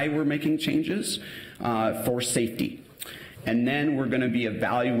explaining why we're making changes for safety. And then we're going to be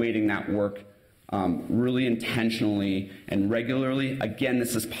evaluating that work really intentionally and regularly. Again,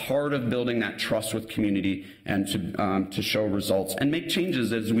 this is part of building that trust with community and to show results and make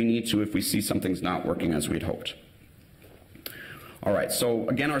changes as we need to if we see something's not working as we'd hoped. All right, so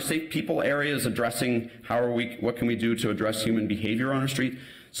again, our safe people area is addressing what can we do to address human behavior on our street.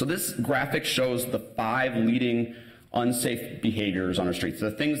 So this graphic shows the 5 leading unsafe behaviors on our streets,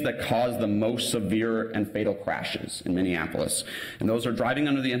 the things that cause the most severe and fatal crashes in Minneapolis. And those are driving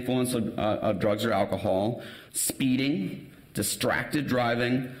under the influence of drugs or alcohol, speeding, distracted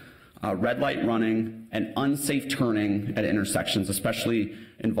driving, red light running, and unsafe turning at intersections, especially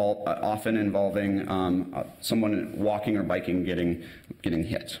often involving someone walking or biking getting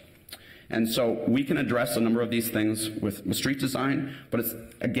hit. And so we can address a number of these things with street design, but it's,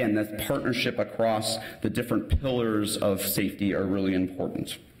 again, that partnership across the different pillars of safety are really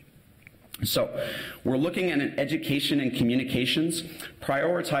important. So we're looking at education and communications,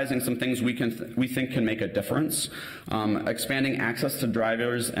 prioritizing some things we think can make a difference. Expanding access to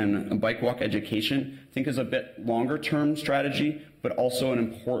drivers and bike walk education, I think, is a bit longer term strategy, but also an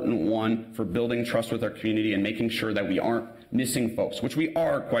important one for building trust with our community and making sure that we aren't missing folks, which we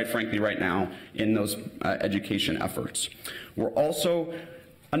are, quite frankly, right now in those education efforts. We're also,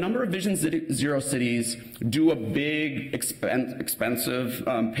 a number of Vision Zero cities do a big, expensive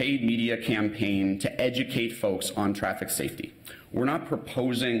paid media campaign to educate folks on traffic safety. We're not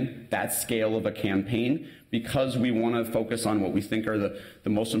proposing that scale of a campaign because we want to focus on what we think are the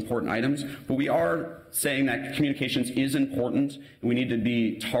most important items, but we are saying that communications is important, and we need to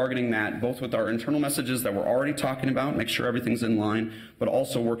be targeting that both with our internal messages that we're already talking about, make sure everything's in line, but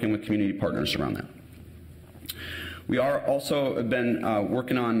also working with community partners around that. We are also been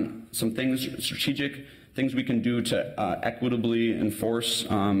working on some things, strategic things we can do to equitably enforce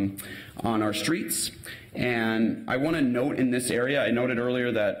on our streets. And I want to note in this area, I noted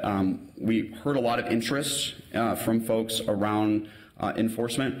earlier that we heard a lot of interest from folks around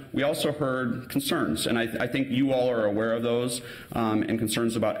enforcement. We also heard concerns, and I think you all are aware of those, and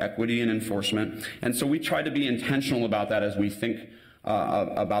concerns about equity and enforcement. And so we try to be intentional about that as we think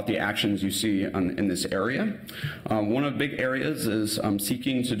about the actions you see in this area. One of the big areas is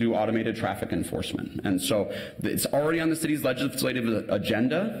seeking to do automated traffic enforcement. And so it's already on the city's legislative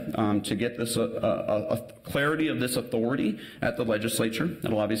agenda to get this clarity of this authority at the legislature.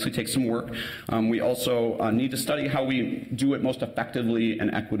 That'll obviously take some work. We also need to study how we do it most effectively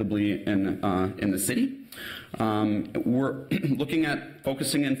and equitably in the city. We're looking at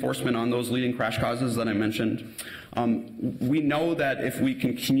focusing enforcement on those leading crash causes that I mentioned. We know that if we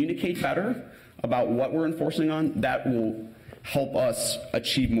can communicate better about what we're enforcing on, that will help us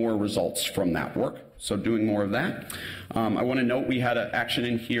achieve more results from that work. So doing more of that. I want to note we had an action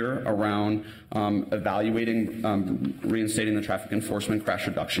in here around evaluating, reinstating the Traffic Enforcement Crash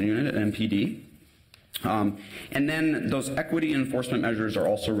Reduction Unit at MPD. And then those equity enforcement measures are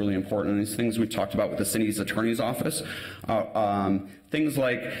also really important. And these things we talked about with the city's attorney's office, things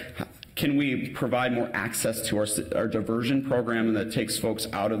like Can we provide more access to our diversion program that takes folks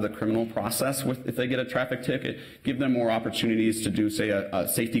out of the criminal process if they get a traffic ticket? Give them more opportunities to do, say, a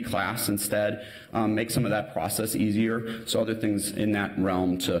safety class instead, make some of that process easier. So other things in that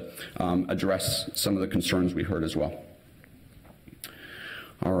realm to address some of the concerns we heard as well.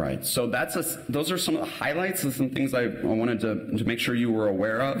 All right, so those are some of the highlights and some things I wanted to make sure you were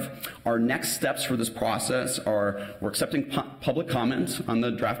aware of. Our next steps for this process are we're accepting public comment on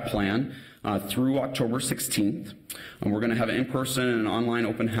the draft plan through October 16th. And we're going to have an in-person and an online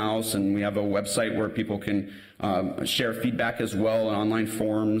open house, and we have a website where people can share feedback as well, and online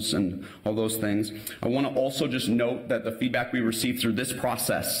forums and all those things. I want to also just note that the feedback we receive through this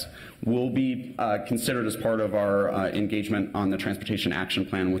process will be considered as part of our engagement on the Transportation Action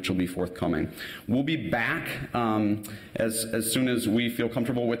Plan, which will be forthcoming. We'll be back as soon as we feel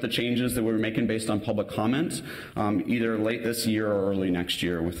comfortable with the changes that we're making based on public comment, either late this year or early next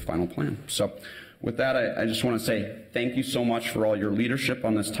year with the final plan. So with that, I just want to say thank you so much for all your leadership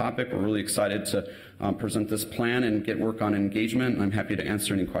on this topic. We're really excited to present this plan and get work on engagement, and I'm happy to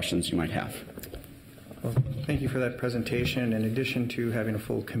answer any questions you might have. Well, thank you for that presentation. In addition to having a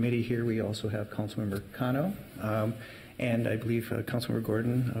full committee here, we also have Councilmember Cano, and I believe Councilmember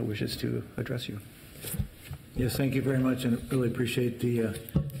Gordon wishes to address you. Yes, thank you very much, and really appreciate the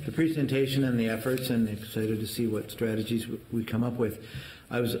presentation and the efforts, and excited to see what strategies we come up with.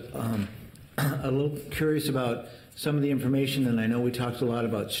 I was a little curious about some of the information, and I know we talked a lot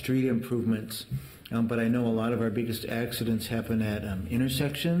about street improvements. But I know a lot of our biggest accidents happen at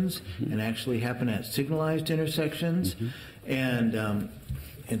intersections, and actually happen at signalized intersections. And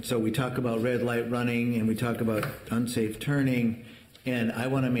so we talk about red light running, and we talk about unsafe turning. And I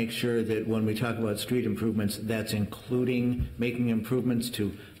want to make sure that when we talk about street improvements, that's including making improvements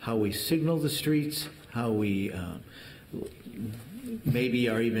to how we signal the streets, how we maybe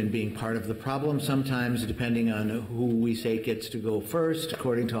are even being part of the problem sometimes, depending on who we say gets to go first,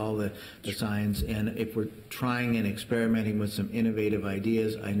 according to all the signs. And if we're trying and experimenting with some innovative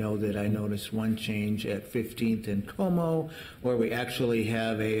ideas, I know that I noticed one change at 15th and Como, where we actually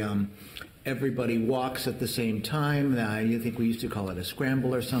have a everybody walks at the same time. I think we used to call it a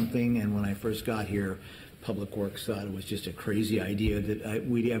scramble or something, and when I first got here, Public Works thought it was just a crazy idea that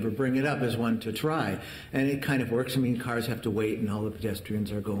we'd ever bring it up as one to try. And it kind of works. I mean, cars have to wait and all the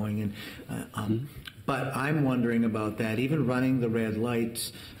pedestrians are going. And but I'm wondering about that. Even running the red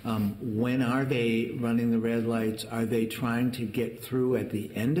lights, when are they running the red lights? Are they trying to get through at the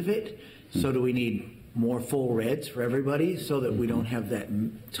end of it? So do we need more full reds for everybody so that we don't have that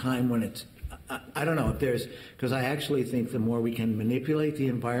time when it's I don't know if there's, because I actually think the more we can manipulate the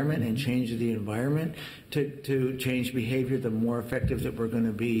environment and change the environment to change behavior, the more effective that we're going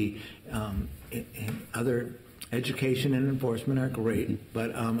to be. In other education and enforcement are great,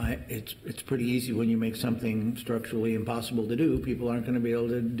 but it's pretty easy when you make something structurally impossible to do. People aren't going to be able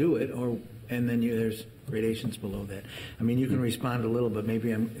to do it, and then there's gradations below that. I mean, you can respond a little, but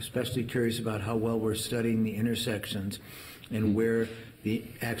maybe I'm especially curious about how well we're studying the intersections and where the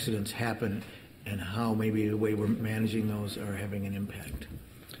accidents happen, and how maybe the way we're managing those are having an impact.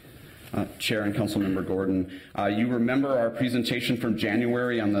 Chair and Councilmember Gordon, you remember our presentation from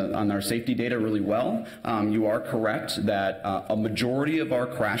January on our safety data really well. You are correct that a majority of our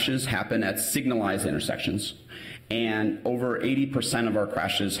crashes happen at signalized intersections, and over 80% of our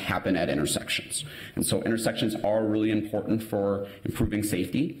crashes happen at intersections. And so intersections are really important for improving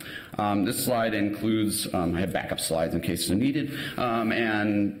safety. This slide includes, I have backup slides in case it's needed,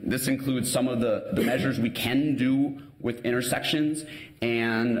 and this includes some of the measures we can do with intersections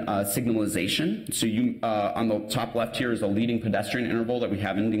and signalization. So on the top left here is a leading pedestrian interval that we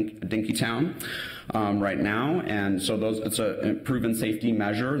have in Dinkytown right now, and so it's a proven safety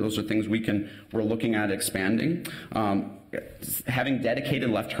measure. Those are things we're looking at expanding. Having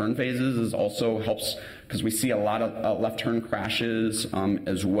dedicated left turn phases also helps, because we see a lot of left turn crashes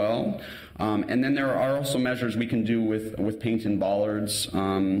as well. And then there are also measures we can do with paint and bollards,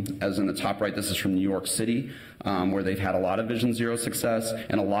 as in the top right. This is from New York City, where they've had a lot of Vision Zero success,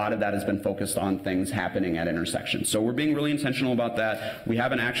 and a lot of that has been focused on things happening at intersections. So we're being really intentional about that. We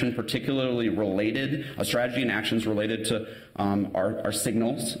have an action particularly related, a strategy and actions related to our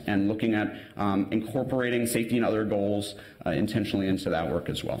signals, and looking at incorporating safety and other goals intentionally into that work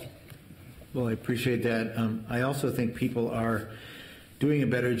as well. Well, I appreciate that. I also think people are doing a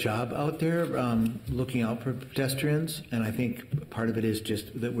better job out there looking out for pedestrians, and I think part of it is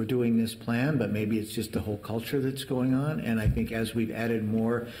just that we're doing this plan, but maybe it's just the whole culture that's going on. And I think as we've added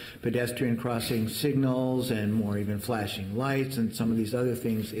more pedestrian crossing signals and more even flashing lights and some of these other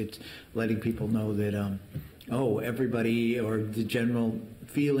things, it's letting people know that everybody, or the general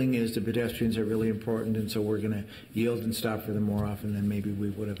feeling is the pedestrians are really important, and so we're going to yield and stop for them more often than maybe we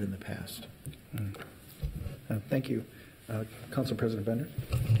would have in the past. Thank you. Council President Bender.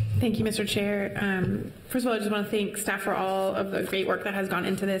 Thank you, Mr. Chair. First of all, I just want to thank staff for all of the great work that has gone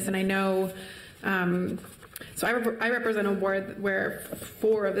into this. And I know, so I represent a ward where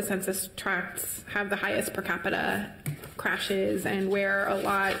 4 of the census tracts have the highest per capita crashes, and where a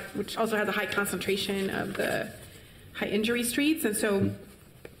lot, which also has a high concentration of the high injury streets. And so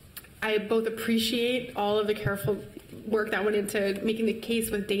I both appreciate all of the careful work that went into making the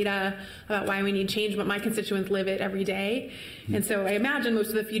case with data about why we need change, but my constituents live it every day. And so I imagine most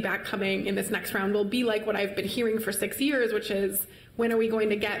of the feedback coming in this next round will be like what I've been hearing for 6 years, which is, when are we going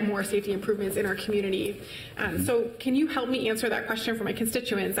to get more safety improvements in our community? So can you help me answer that question for my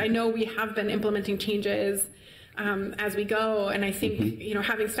constituents? I know we have been implementing changes as we go, and I think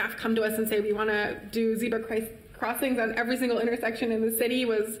having staff come to us and say we want to do zebra crossings on every single intersection in the city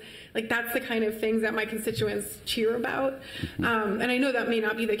was like, that's the kind of things that my constituents cheer about. And I know that may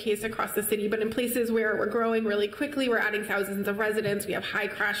not be the case across the city, but in places where we're growing really quickly, we're adding thousands of residents, we have high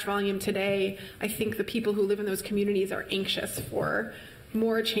crash volume today, I think the people who live in those communities are anxious for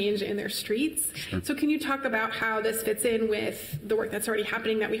more change in their streets. Sure. So can you talk about how this fits in with the work that's already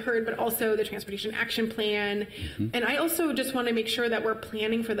happening that we heard, but also the Transportation Action Plan? And I also just want to make sure that we're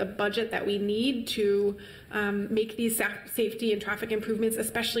planning for the budget that we need to make these safety and traffic improvements,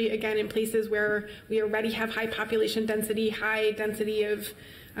 especially again in places where we already have high population density, high density of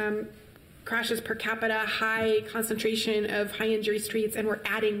crashes per capita, high concentration of high injury streets, and we're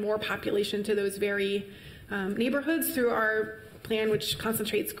adding more population to those very neighborhoods through our plan, which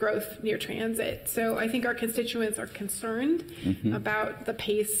concentrates growth near transit. So I think our constituents are concerned about the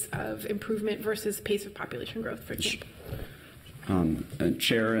pace of improvement versus pace of population growth, for example.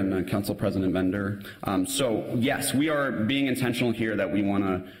 Chair and Council President Bender. So yes, we are being intentional here that we want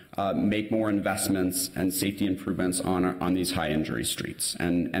to make more investments and safety improvements on these high injury streets,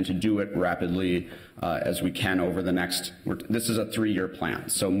 and to do it rapidly as we can over the next. This is a 3-year plan,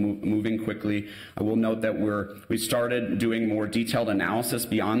 so moving quickly. I will note that we started doing more detailed analysis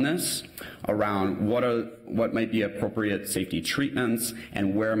beyond this around what might be appropriate safety treatments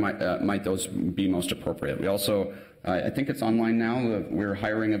and where might those be most appropriate. We also, I think it's online now, we're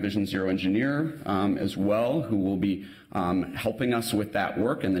hiring a Vision Zero engineer as well, who will be helping us with that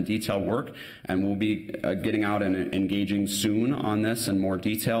work and the detail work, and we'll be getting out and engaging soon on this in more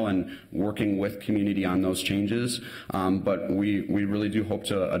detail and working with community on those changes. But we really do hope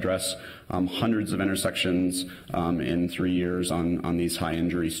to address hundreds of intersections in 3 years on these high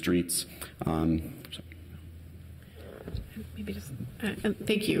injury streets. Maybe just,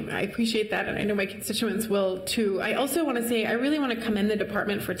 thank you. I appreciate that, and I know my constituents will too. I also want to say I really want to commend the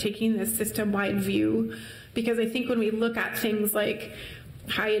department for taking this system-wide view, because I think when we look at things like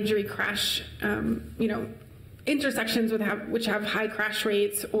high injury crash, intersections which have high crash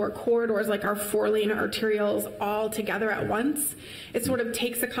rates, or corridors like our 4-lane arterials all together at once, it sort of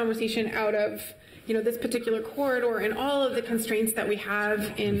takes the conversation out of this particular corridor and all of the constraints that we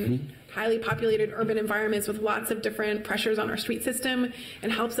have in highly populated urban environments with lots of different pressures on our street system, and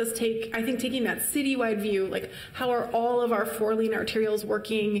helps us taking that citywide view, like how are all of our 4-lane arterials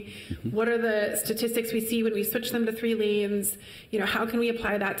working? What are the statistics we see when we switch them to 3 lanes? How can we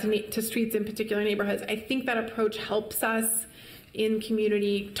apply that to streets in particular neighborhoods? I think that approach helps us in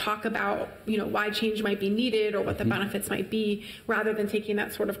community talk about why change might be needed or what the benefits might be, rather than taking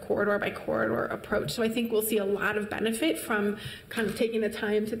that sort of corridor by corridor approach. So I think we'll see a lot of benefit from kind of taking the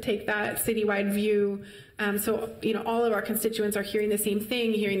time to take that citywide view. So all of our constituents are hearing the same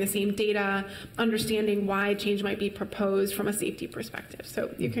thing, hearing the same data, understanding why change might be proposed from a safety perspective.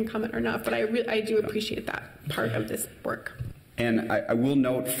 So you can comment or not, but I do appreciate that part of this work. And I will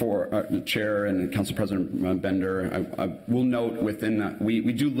note for the Chair and Council President Bender, I will note within that we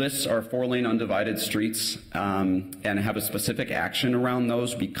do list our 4-lane undivided streets and have a specific action around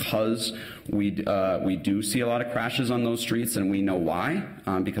those, because we do see a lot of crashes on those streets, and we know why,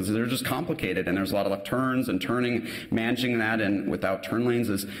 because they're just complicated, and there's a lot of left turns and turning. Managing that and without turn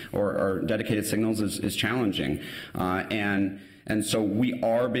lanes or dedicated signals is challenging. And so we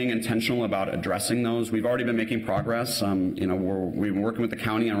are being intentional about addressing those. We've already been making progress. We've been working with the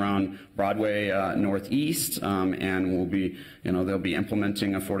county around Broadway Northeast, and we'll be, they'll be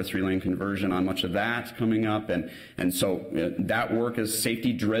implementing a 4 to 3 lane conversion on much of that coming up. And so that work is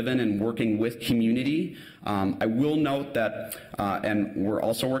safety driven and working with community. I will note that, and we're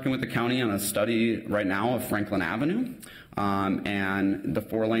also working with the county on a study right now of Franklin Avenue and the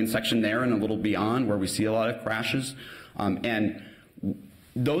 4-lane section there and a little beyond, where we see a lot of crashes. And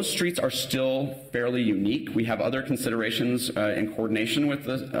those streets are still fairly unique. We have other considerations in coordination with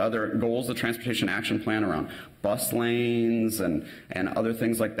the other goals of the Transportation Action Plan around bus lanes and other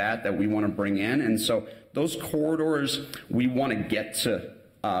things like that we want to bring in. And so those corridors, we want to get to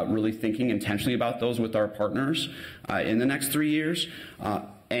really thinking intentionally about those with our partners in the next 3 years.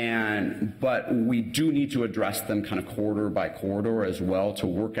 But we do need to address them kind of corridor by corridor as well to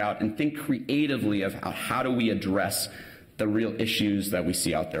work out and think creatively of how do we address the real issues that we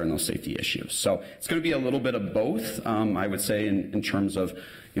see out there in those safety issues. So it's going to be a little bit of both, I would say, in terms of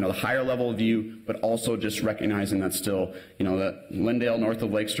the higher level view, but also just recognizing that still, that Lindale north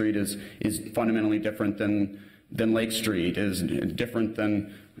of Lake Street is fundamentally different than Lake Street, is different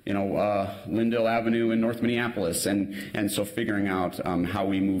than Lindale Avenue in North Minneapolis, and so figuring out how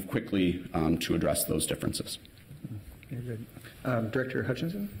we move quickly to address those differences. Very good. Director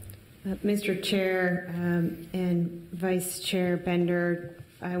Hutchinson? Mr. Chair and Vice Chair Bender,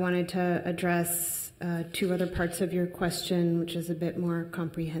 I wanted to address two other parts of your question, which is a bit more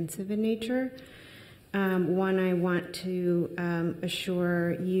comprehensive in nature. One, I want to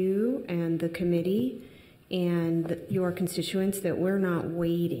assure you and the committee and your constituents that we're not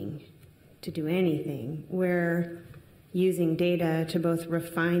waiting to do anything. We're using data to both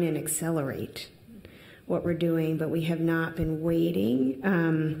refine and accelerate what we're doing, but we have not been waiting.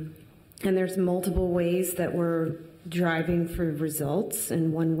 And there's multiple ways that we're driving for results,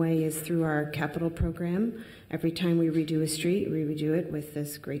 and one way is through our capital program. Every time we redo a street, we redo it with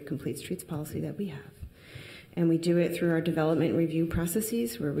this great complete streets policy that we have. And we do it through our development review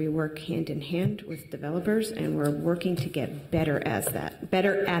processes, where we work hand in hand with developers, and we're working to get better at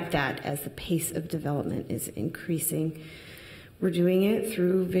that as the pace of development is increasing. We're doing it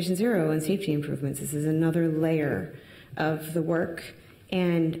through Vision Zero and safety improvements. This is another layer of the work.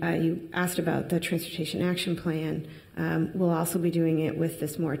 And you asked about the Transportation Action Plan. We'll also be doing it with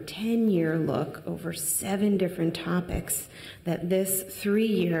this more 10-year look over 7 different topics that this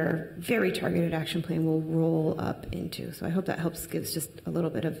 3-year, very targeted action plan will roll up into. So I hope that helps, gives just a little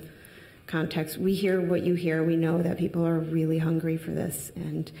bit of context. We hear what you hear. We know that people are really hungry for this,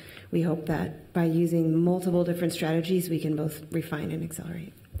 and we hope that by using multiple different strategies, we can both refine and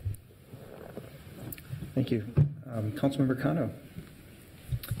accelerate. Thank you. Councilmember Cano.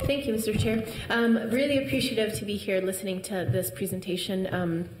 Thank you, Mr. Chair. Really appreciative to be here listening to this presentation.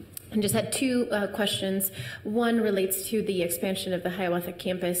 And just had 2 questions. One relates to the expansion of the Hiawatha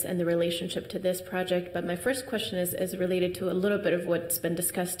campus and the relationship to this project. But my first question is related to a little bit of what's been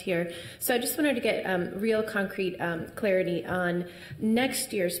discussed here. So I just wanted to get real concrete clarity on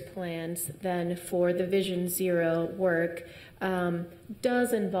next year's plans then for the Vision Zero work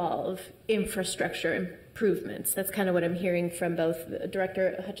does involve infrastructure improvements. That's kind of what I'm hearing from both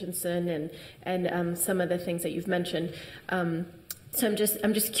Director Hutchinson and some of the things that you've mentioned. So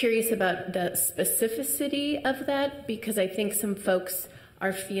I'm just curious about the specificity of that, because I think some folks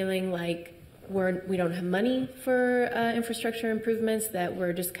are feeling like we don't have money for infrastructure improvements, that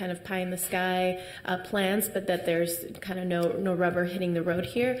we're just kind of pie in the sky plans, but that there's kind of no rubber hitting the road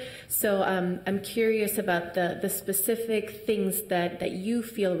here. So I'm curious about the specific things that you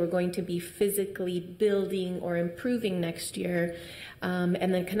feel we're going to be physically building or improving next year,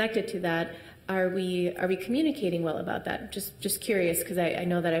 and then connected to that, are we communicating well about that? Just curious, because I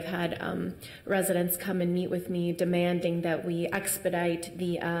know that I've had residents come and meet with me demanding that we expedite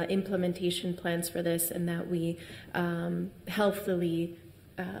the implementation plans for this, and that we healthily,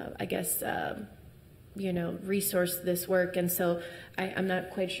 resource this work. And so I'm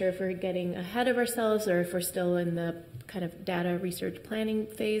not quite sure if we're getting ahead of ourselves or if we're still in the kind of data research planning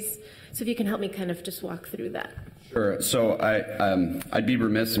phase. So if you can help me kind of just walk through that. Sure. So I'd be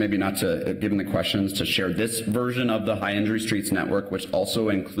remiss, maybe not to, given the questions, to share this version of the High Injury Streets Network, which also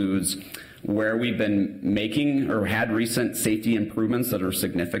includes where we've been making or had recent safety improvements that are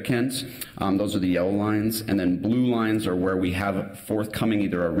significant. Those are the yellow lines. And then blue lines are where we have forthcoming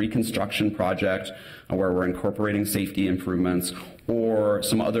either a reconstruction project where we're incorporating safety improvements, or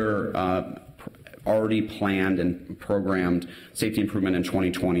some other already planned and programmed safety improvement in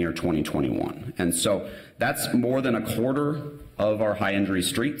 2020 or 2021. And so that's more than a quarter of our high injury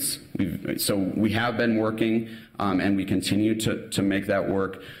streets. So we have been working and we continue to make that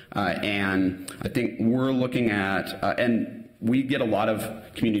work. And I think we're looking at, and we get a lot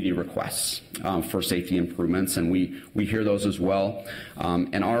of community requests for safety improvements, and we hear those as well.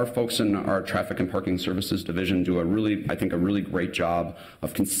 And our folks in our Traffic and Parking Services Division do a really great job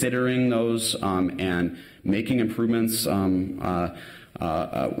of considering those and making improvements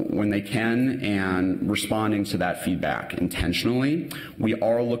when they can, and responding to that feedback intentionally. We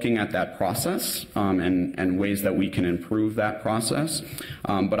are looking at that process and ways that we can improve that process.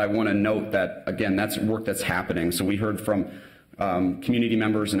 But I want to note that, again, that's work that's happening. So we heard from community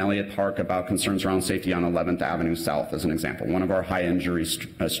members in Elliott Park about concerns around safety on 11th Avenue South, as an example, one of our high injury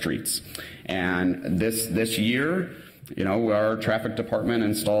streets. And this year, you know, our traffic department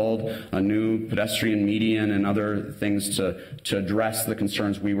installed a new pedestrian median and other things to address the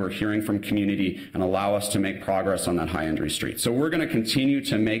concerns we were hearing from community and allow us to make progress on that high injury street. So we're going to continue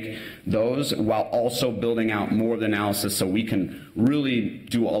to make those while also building out more of the analysis so we can really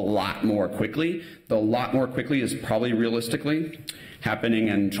do a lot more quickly. The lot more quickly is probably realistically happening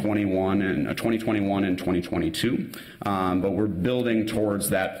in 2021 and 2022, but we're building towards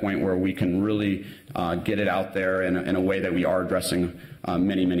that point where we can really get it out there in a way that we are addressing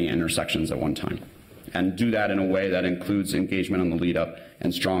many intersections at one time, and do that in a way that includes engagement on the lead up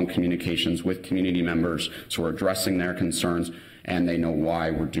and strong communications with community members, so we're addressing their concerns and they know why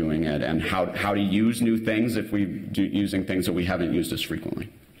we're doing it and how to use new things if we're using things that we haven't used as frequently.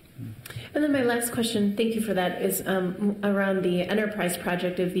 And then my last question, thank you for that, is around the enterprise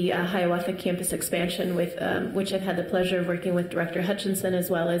project of the Hiawatha campus expansion, with which I've had the pleasure of working with Director Hutchinson as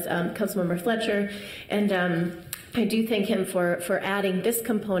well as Councilmember Fletcher. And I do thank him for adding this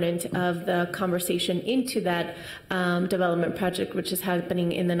component of the conversation into that development project, which is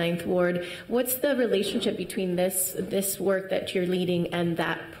happening in the 9th Ward. What's the relationship between this work that you're leading and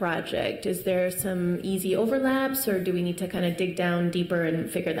that project? Is there some easy overlaps, or do we need to kind of dig down deeper and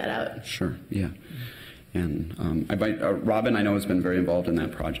figure that out? Sure, yeah. And Robin, I know, has been very involved in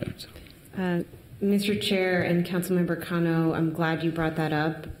that project. Mr. Chair and Councilmember Cano, I'm glad you brought that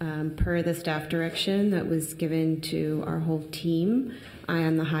up. Per the staff direction that was given to our whole team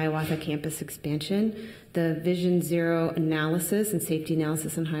on the Hiawatha campus expansion, the Vision Zero analysis and safety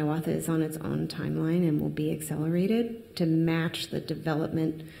analysis in Hiawatha is on its own timeline and will be accelerated to match the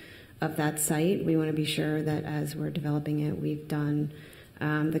development of that site. We want to be sure that as we're developing it, we've done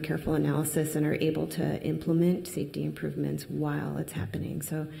the careful analysis and are able to implement safety improvements while it's happening.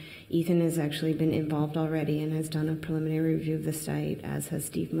 So Ethan has actually been involved already and has done a preliminary review of the site, as has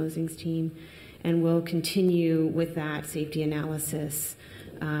Steve Mosing's team, and will continue with that safety analysis,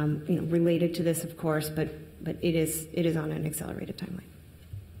 related to this, of course, but it is on an accelerated timeline.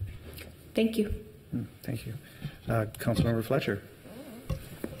 Thank you. Thank you. Councilmember Fletcher.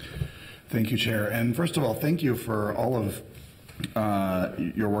 Thank you, Chair. And first of all, thank you for all of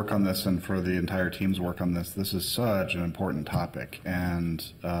your work on this and for the entire team's work on this. This is such an important topic, and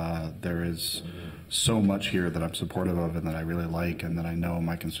there is so much here that I'm supportive of and that I really like, and that I know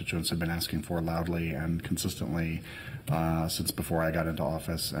my constituents have been asking for loudly and consistently since before I got into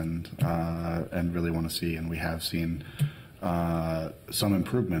office, and really want to see, and we have seen some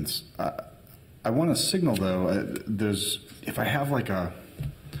improvements. I want to signal, though, if I have like a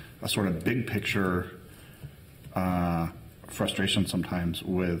sort of big picture frustration sometimes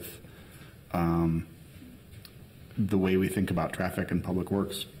with the way we think about traffic and public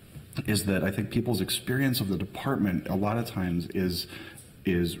works, is that I think people's experience of the department a lot of times is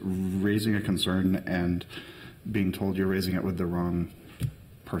raising a concern and being told you're raising it with the wrong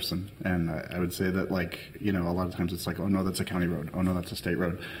person. And I would say that, like, a lot of times it's like, oh no, that's a county road, oh no, that's a state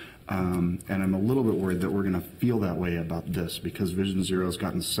road. And I'm a little bit worried that we're going to feel that way about this because Vision Zero has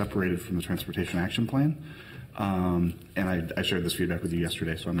gotten separated from the Transportation Action Plan. And I shared this feedback with you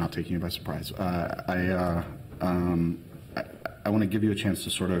yesterday, so I'm not taking you by surprise. I want to give you a chance to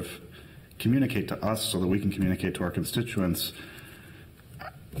sort of communicate to us so that we can communicate to our constituents.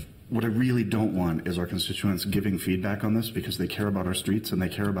 What I really don't want is our constituents giving feedback on this because they care about our streets and they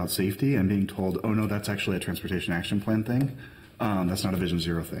care about safety, and being told, oh no, that's actually a Transportation Action Plan thing. That's not a Vision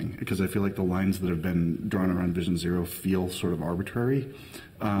Zero thing, because I feel like the lines that have been drawn around Vision Zero feel sort of arbitrary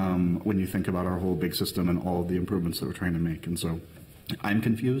when you think about our whole big system and all of the improvements that we're trying to make. And so I'm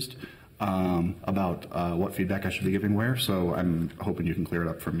confused about what feedback I should be giving where, so I'm hoping you can clear it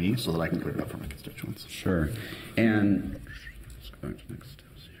up for me so that I can clear it up for my constituents. Sure. And let's go back to next steps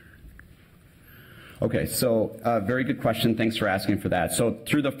here. Okay, so very good question. Thanks for asking for that. So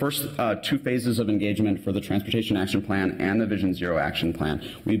through the first two phases of engagement for the Transportation Action Plan and the Vision Zero Action Plan,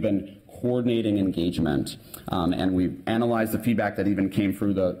 we've been coordinating engagement, and we've analyzed the feedback that even came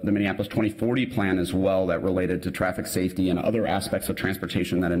through the Minneapolis 2040 plan as well, that related to traffic safety and other aspects of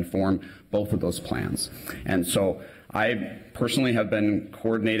transportation that inform both of those plans. And so I personally have been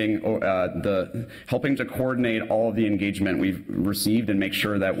coordinating, helping to coordinate all of the engagement we've received and make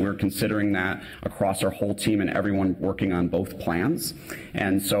sure that we're considering that across our whole team and everyone working on both plans.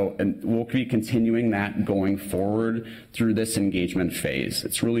 And we'll be continuing that going forward through this engagement phase.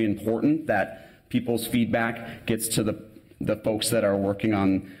 It's really important that people's feedback gets to the folks that are working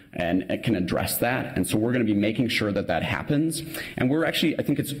on and can address that. And so we're going to be making sure that that happens. And we're actually, I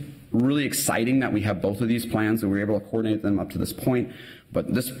think it's really exciting that we have both of these plans and we were able to coordinate them up to this point.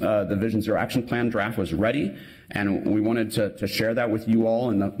 But this, the Vision Zero Action Plan draft was ready, and we wanted to share that with you all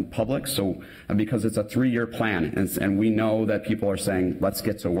and the public. So, because it's a 3-year plan, and we know that people are saying, let's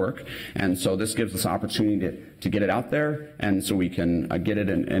get to work. And so this gives us opportunity to get it out there, and so we can get it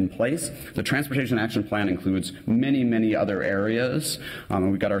in place. The Transportation Action Plan includes many, many other areas.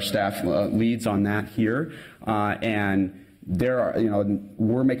 We've got our staff leads on that here, and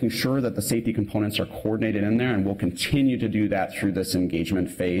we're making sure that the safety components are coordinated in there, and we'll continue to do that through this engagement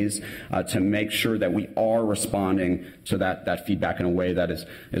phase to make sure that we are responding to that feedback in a way that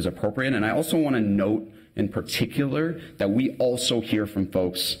is appropriate. And I also want to note in particular that we also hear from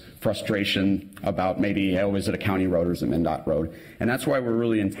folks frustration about maybe, is it a county road or is it MnDOT road? And that's why we're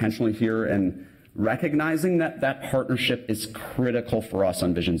really intentionally here and recognizing that partnership is critical for us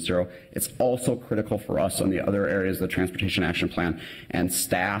on Vision Zero. It's also critical for us on the other areas of the Transportation Action Plan, and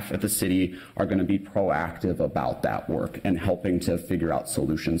staff at the city are going to be proactive about that work and helping to figure out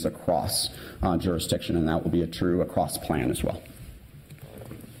solutions across jurisdiction, and that will be a true across plan as well.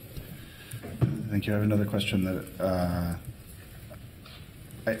 Thank you. I have another question that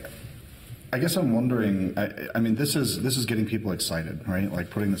I guess I'm wondering, I mean, this is getting people excited, right? Like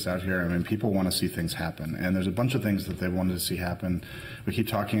putting this out here. I mean, people want to see things happen, and there's a bunch of things that they wanted to see happen. We keep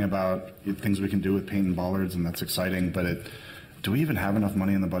talking about things we can do with paint and bollards, and that's exciting, but do we even have enough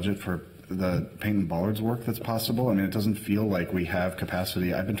money in the budget for the paint and bollards work that's possible? I mean, it doesn't feel like we have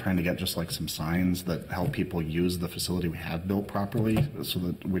capacity. I've been trying to get just like some signs that help people use the facility we have built properly so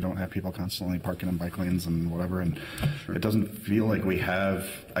that we don't have people constantly parking in bike lanes and whatever. And it doesn't feel like we have,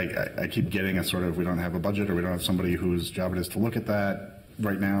 I keep getting a sort of, we don't have a budget, or we don't have somebody whose job it is to look at that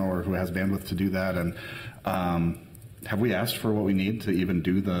right now, or who has bandwidth to do that. And have we asked for what we need to even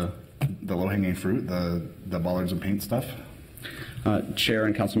do the low-hanging fruit, the bollards and paint stuff? Chair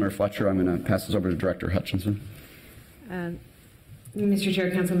and Councilmember Fletcher, I'm going to pass this over to Director Hutchinson. Mr. Chair,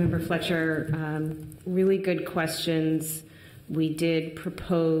 Councilmember Fletcher, really good questions. We did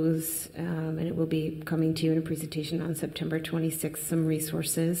propose, and it will be coming to you in a presentation on September 26th, some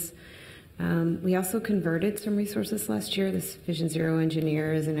resources. We also converted some resources last year. This Vision Zero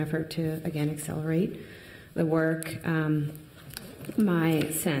engineer is an effort to, again, accelerate the work.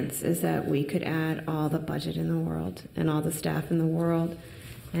 My sense is that we could add all the budget in the world and all the staff in the world,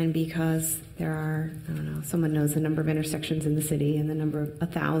 and because there are, I don't know, someone knows the number of intersections in the city and the number of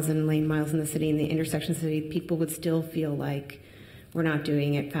 1,000 lane miles in the city and the intersections of the city, people would still feel like we're not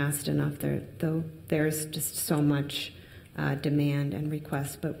doing it fast enough, though there's just so much demand and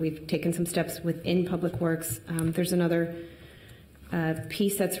request. But we've taken some steps within Public Works. There's another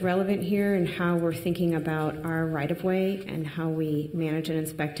piece that's relevant here and how we're thinking about our right-of-way and how we manage and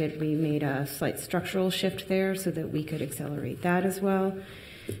inspect it. We made a slight structural shift there so that we could accelerate that as well.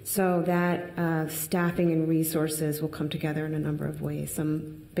 So that staffing and resources will come together in a number of ways,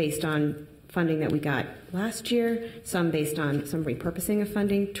 some based on funding that we got last year, some based on some repurposing of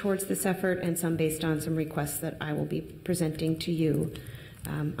funding towards this effort, and some based on some requests that I will be presenting to you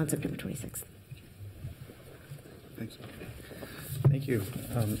on September 26th. Thanks. Thank you.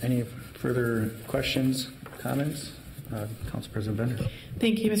 Any further questions, comments? Council President Bender.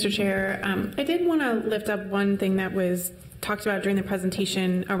 Thank you, Mr. Chair. I did want to lift up one thing that was talked about during the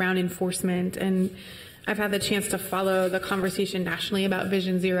presentation around enforcement, and I've had the chance to follow the conversation nationally about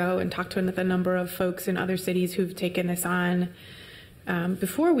Vision Zero and talk to a number of folks in other cities who've taken this on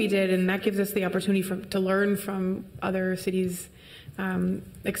before we did, and that gives us the opportunity to learn from other cities'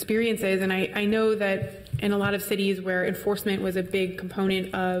 experiences. And I know that in a lot of cities where enforcement was a big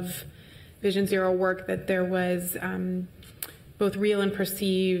component of Vision Zero work, that there was both real and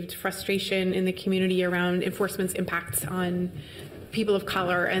perceived frustration in the community around enforcement's impacts on people of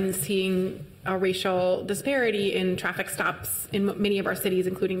color, and seeing a racial disparity in traffic stops in many of our cities,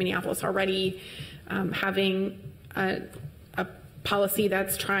 including Minneapolis already, having a policy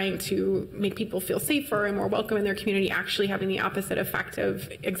that's trying to make people feel safer and more welcome in their community actually having the opposite effect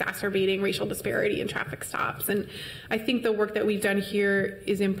of exacerbating racial disparity in traffic stops. And I think the work that we've done here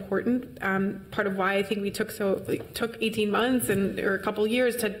is important. Part of why I think we took 18 months or a couple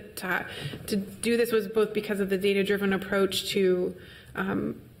years to do this was both because of the data-driven approach to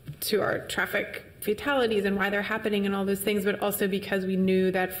our traffic fatalities and why they're happening and all those things, but also because we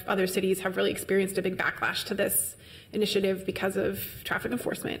knew that other cities have really experienced a big backlash to this initiative because of traffic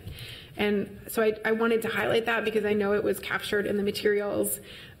enforcement. And so I wanted to highlight that because I know it was captured in the materials.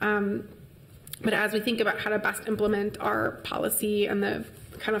 But as we think about how to best implement our policy and the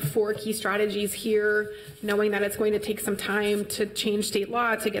kind of 4 key strategies here, knowing that it's going to take some time to change state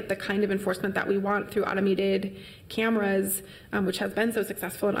law to get the kind of enforcement that we want through automated cameras, which has been so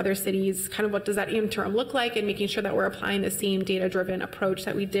successful in other cities, kind of what does that interim look like, and making sure that we're applying the same data-driven approach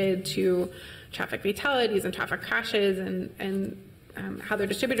that we did to traffic fatalities and traffic crashes and how they're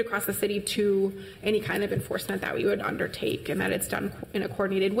distributed across the city to any kind of enforcement that we would undertake, and that it's done in a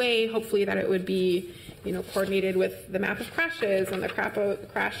coordinated way. Hopefully that it would be, coordinated with the map of crashes and the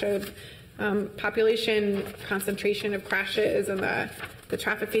crash of population concentration of crashes and the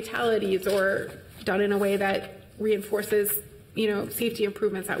traffic fatalities, or done in a way that reinforces, safety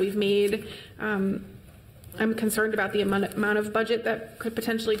improvements that we've made. I'm concerned about the amount of budget that could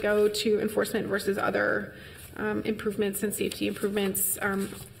potentially go to enforcement versus other improvements and safety improvements,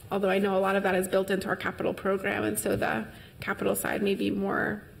 although I know a lot of that is built into our capital program, and so the capital side may be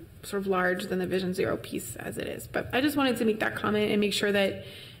more sort of large than the Vision Zero piece as it is. But I just wanted to make that comment and make sure that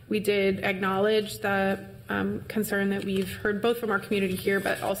we did acknowledge the concern that we've heard both from our community here,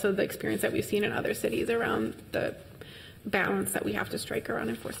 but also the experience that we've seen in other cities around the balance that we have to strike around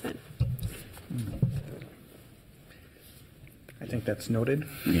enforcement. I think that's noted.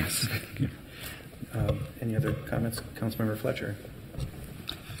 Yes. Any other comments? Councilmember Fletcher.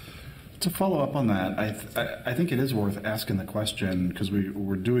 To follow up on that, I think it is worth asking the question, because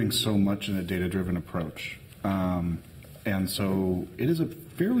we're doing so much in a data-driven approach. And so it is a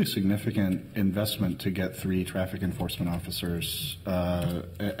fairly significant investment to get 3 traffic enforcement officers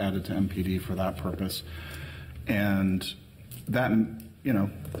added to MPD for that purpose. And that,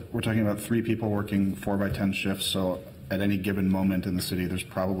 we're talking about 3 people working 4x10 shifts, so at any given moment in the city, there's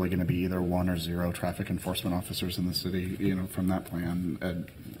probably going to be either 1 or 0 traffic enforcement officers in the city, from that plan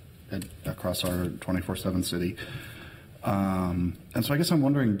across our 24/7 city. And so I guess I'm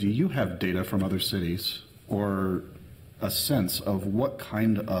wondering, do you have data from other cities or a sense of what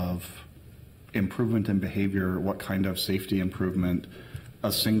kind of improvement in behavior, what kind of safety improvement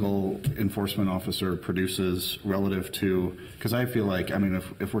a single enforcement officer produces relative to, because I feel like,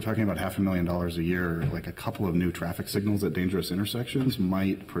 if we're talking about $500,000 a year, like a couple of new traffic signals at dangerous intersections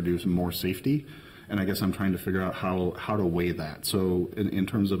might produce more safety. And I guess I'm trying to figure out how to weigh that. So in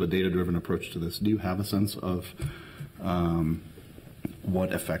terms of a data-driven approach to this, do you have a sense of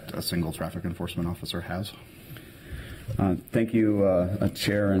what effect a single traffic enforcement officer has? Thank you,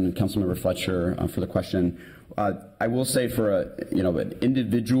 Chair and Councilmember Fletcher, for the question. I will say for an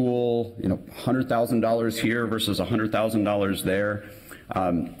individual, $100,000 here versus $100,000 there,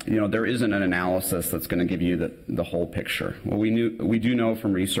 there isn't an analysis that's going to give you the whole picture. What we do know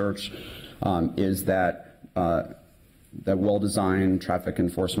from research is that well-designed traffic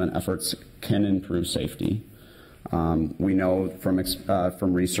enforcement efforts can improve safety. We know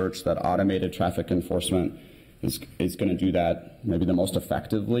from research that automated traffic enforcement is going to do that maybe the most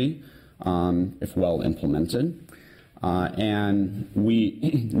effectively if well implemented. And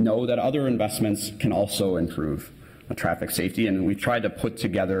we know that other investments can also improve traffic safety, and we tried to put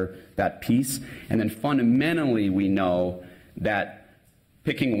together that piece. And then fundamentally, we know that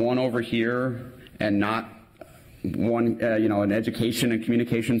picking one over here and not one, an education and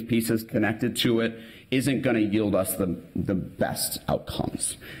communications pieces connected to it isn't going to yield us the best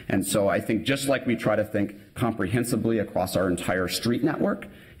outcomes. And so I think just like we try to think comprehensively across our entire street network,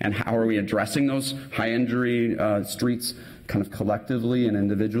 and how are we addressing those high injury streets kind of collectively and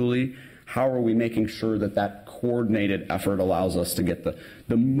individually, how are we making sure that coordinated effort allows us to get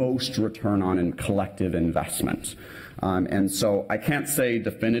the most return on in collective investment? And so I can't say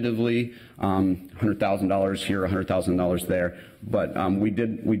definitively $100,000 here, $100,000 there, but we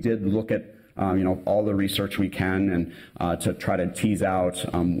did look at all the research we can and to try to tease out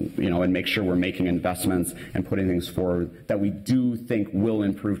and make sure we're making investments and putting things forward that we do think will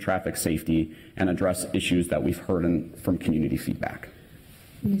improve traffic safety and address issues that we've heard from community feedback.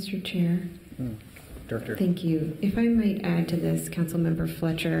 Mr. Chair. Director. Thank you. If I might add to this, Councilmember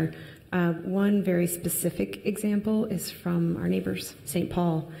Fletcher, one very specific example is from our neighbors, St.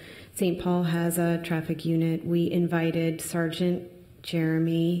 Paul. St. Paul has a traffic unit. We invited Sergeant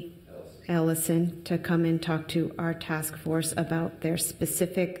Jeremy Ellison to come and talk to our task force about their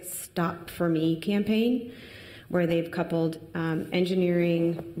specific Stop For Me campaign, where they've coupled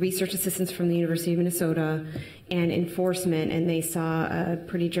engineering, research assistance from the University of Minnesota, and enforcement, and they saw a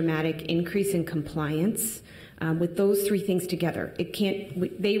pretty dramatic increase in compliance with those three things together. It can't.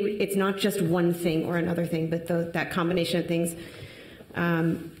 It's not just one thing or another thing, but that combination of things.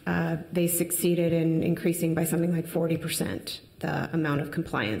 They succeeded in increasing by something like 40% the amount of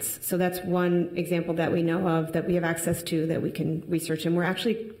compliance. So that's one example that we know of, that we have access to, that we can research. And we're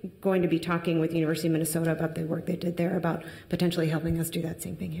actually going to be talking with the University of Minnesota about the work they did there, about potentially helping us do that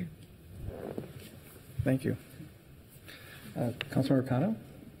same thing here. Thank you. Councilmember Cano?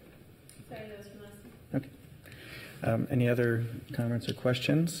 Sorry, that was from last. Okay. Any other comments or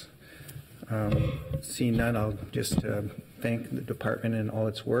questions? Seeing none, I'll just thank the department and all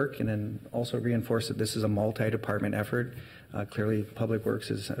its work, and then also reinforce that this is a multi-department effort. Clearly, Public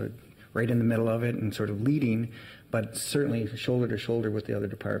Works is right in the middle of it and sort of leading, but certainly shoulder to shoulder with the other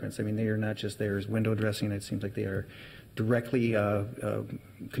departments. I mean, they are not just there as window dressing. It seems like they are directly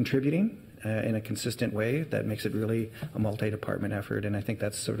contributing in a consistent way that makes it really a multi-department effort. And I think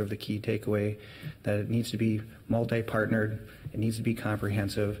that's sort of the key takeaway, that it needs to be multi-partnered, it needs to be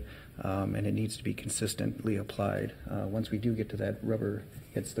comprehensive, and it needs to be consistently applied. Once we do get to that rubber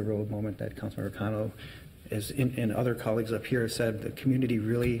hits the road moment that Councilmember Cano and other colleagues up here have said, the community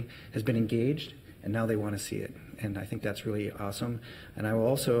really has been engaged, and now they want to see it. And I think that's really awesome. And I will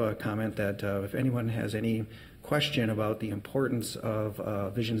also comment that if anyone has any question about the importance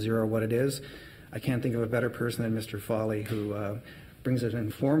of Vision Zero, what it is, I can't think of a better person than Mr. Foley, who brings an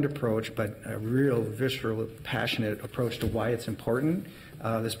informed approach, but a real visceral, passionate approach to why it's important.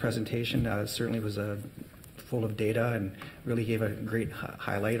 This presentation certainly was full of data and really gave a great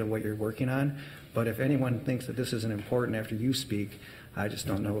highlight of what you're working on. But if anyone thinks that this isn't important after you speak, I just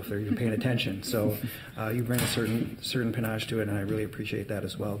don't know if they're even paying attention. So you bring a certain panache to it, and I really appreciate that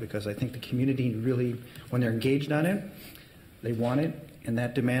as well, because I think the community really, when they're engaged on it, they want it, and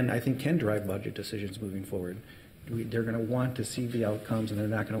that demand, I think, can drive budget decisions moving forward. They're going to want to see the outcomes, and they're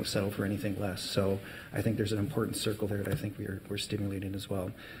not going to settle for anything less. So I think there's an important circle there that I think we're stimulating as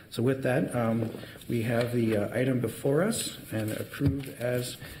well. So with that, we have the item before us and approved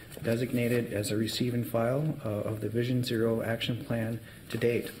as designated as a receive and file of the Vision Zero action plan to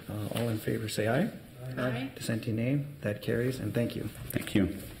date. All in favor say aye. Aye. Dissenting nay. That carries, and thank you. Thank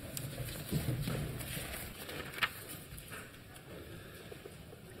you.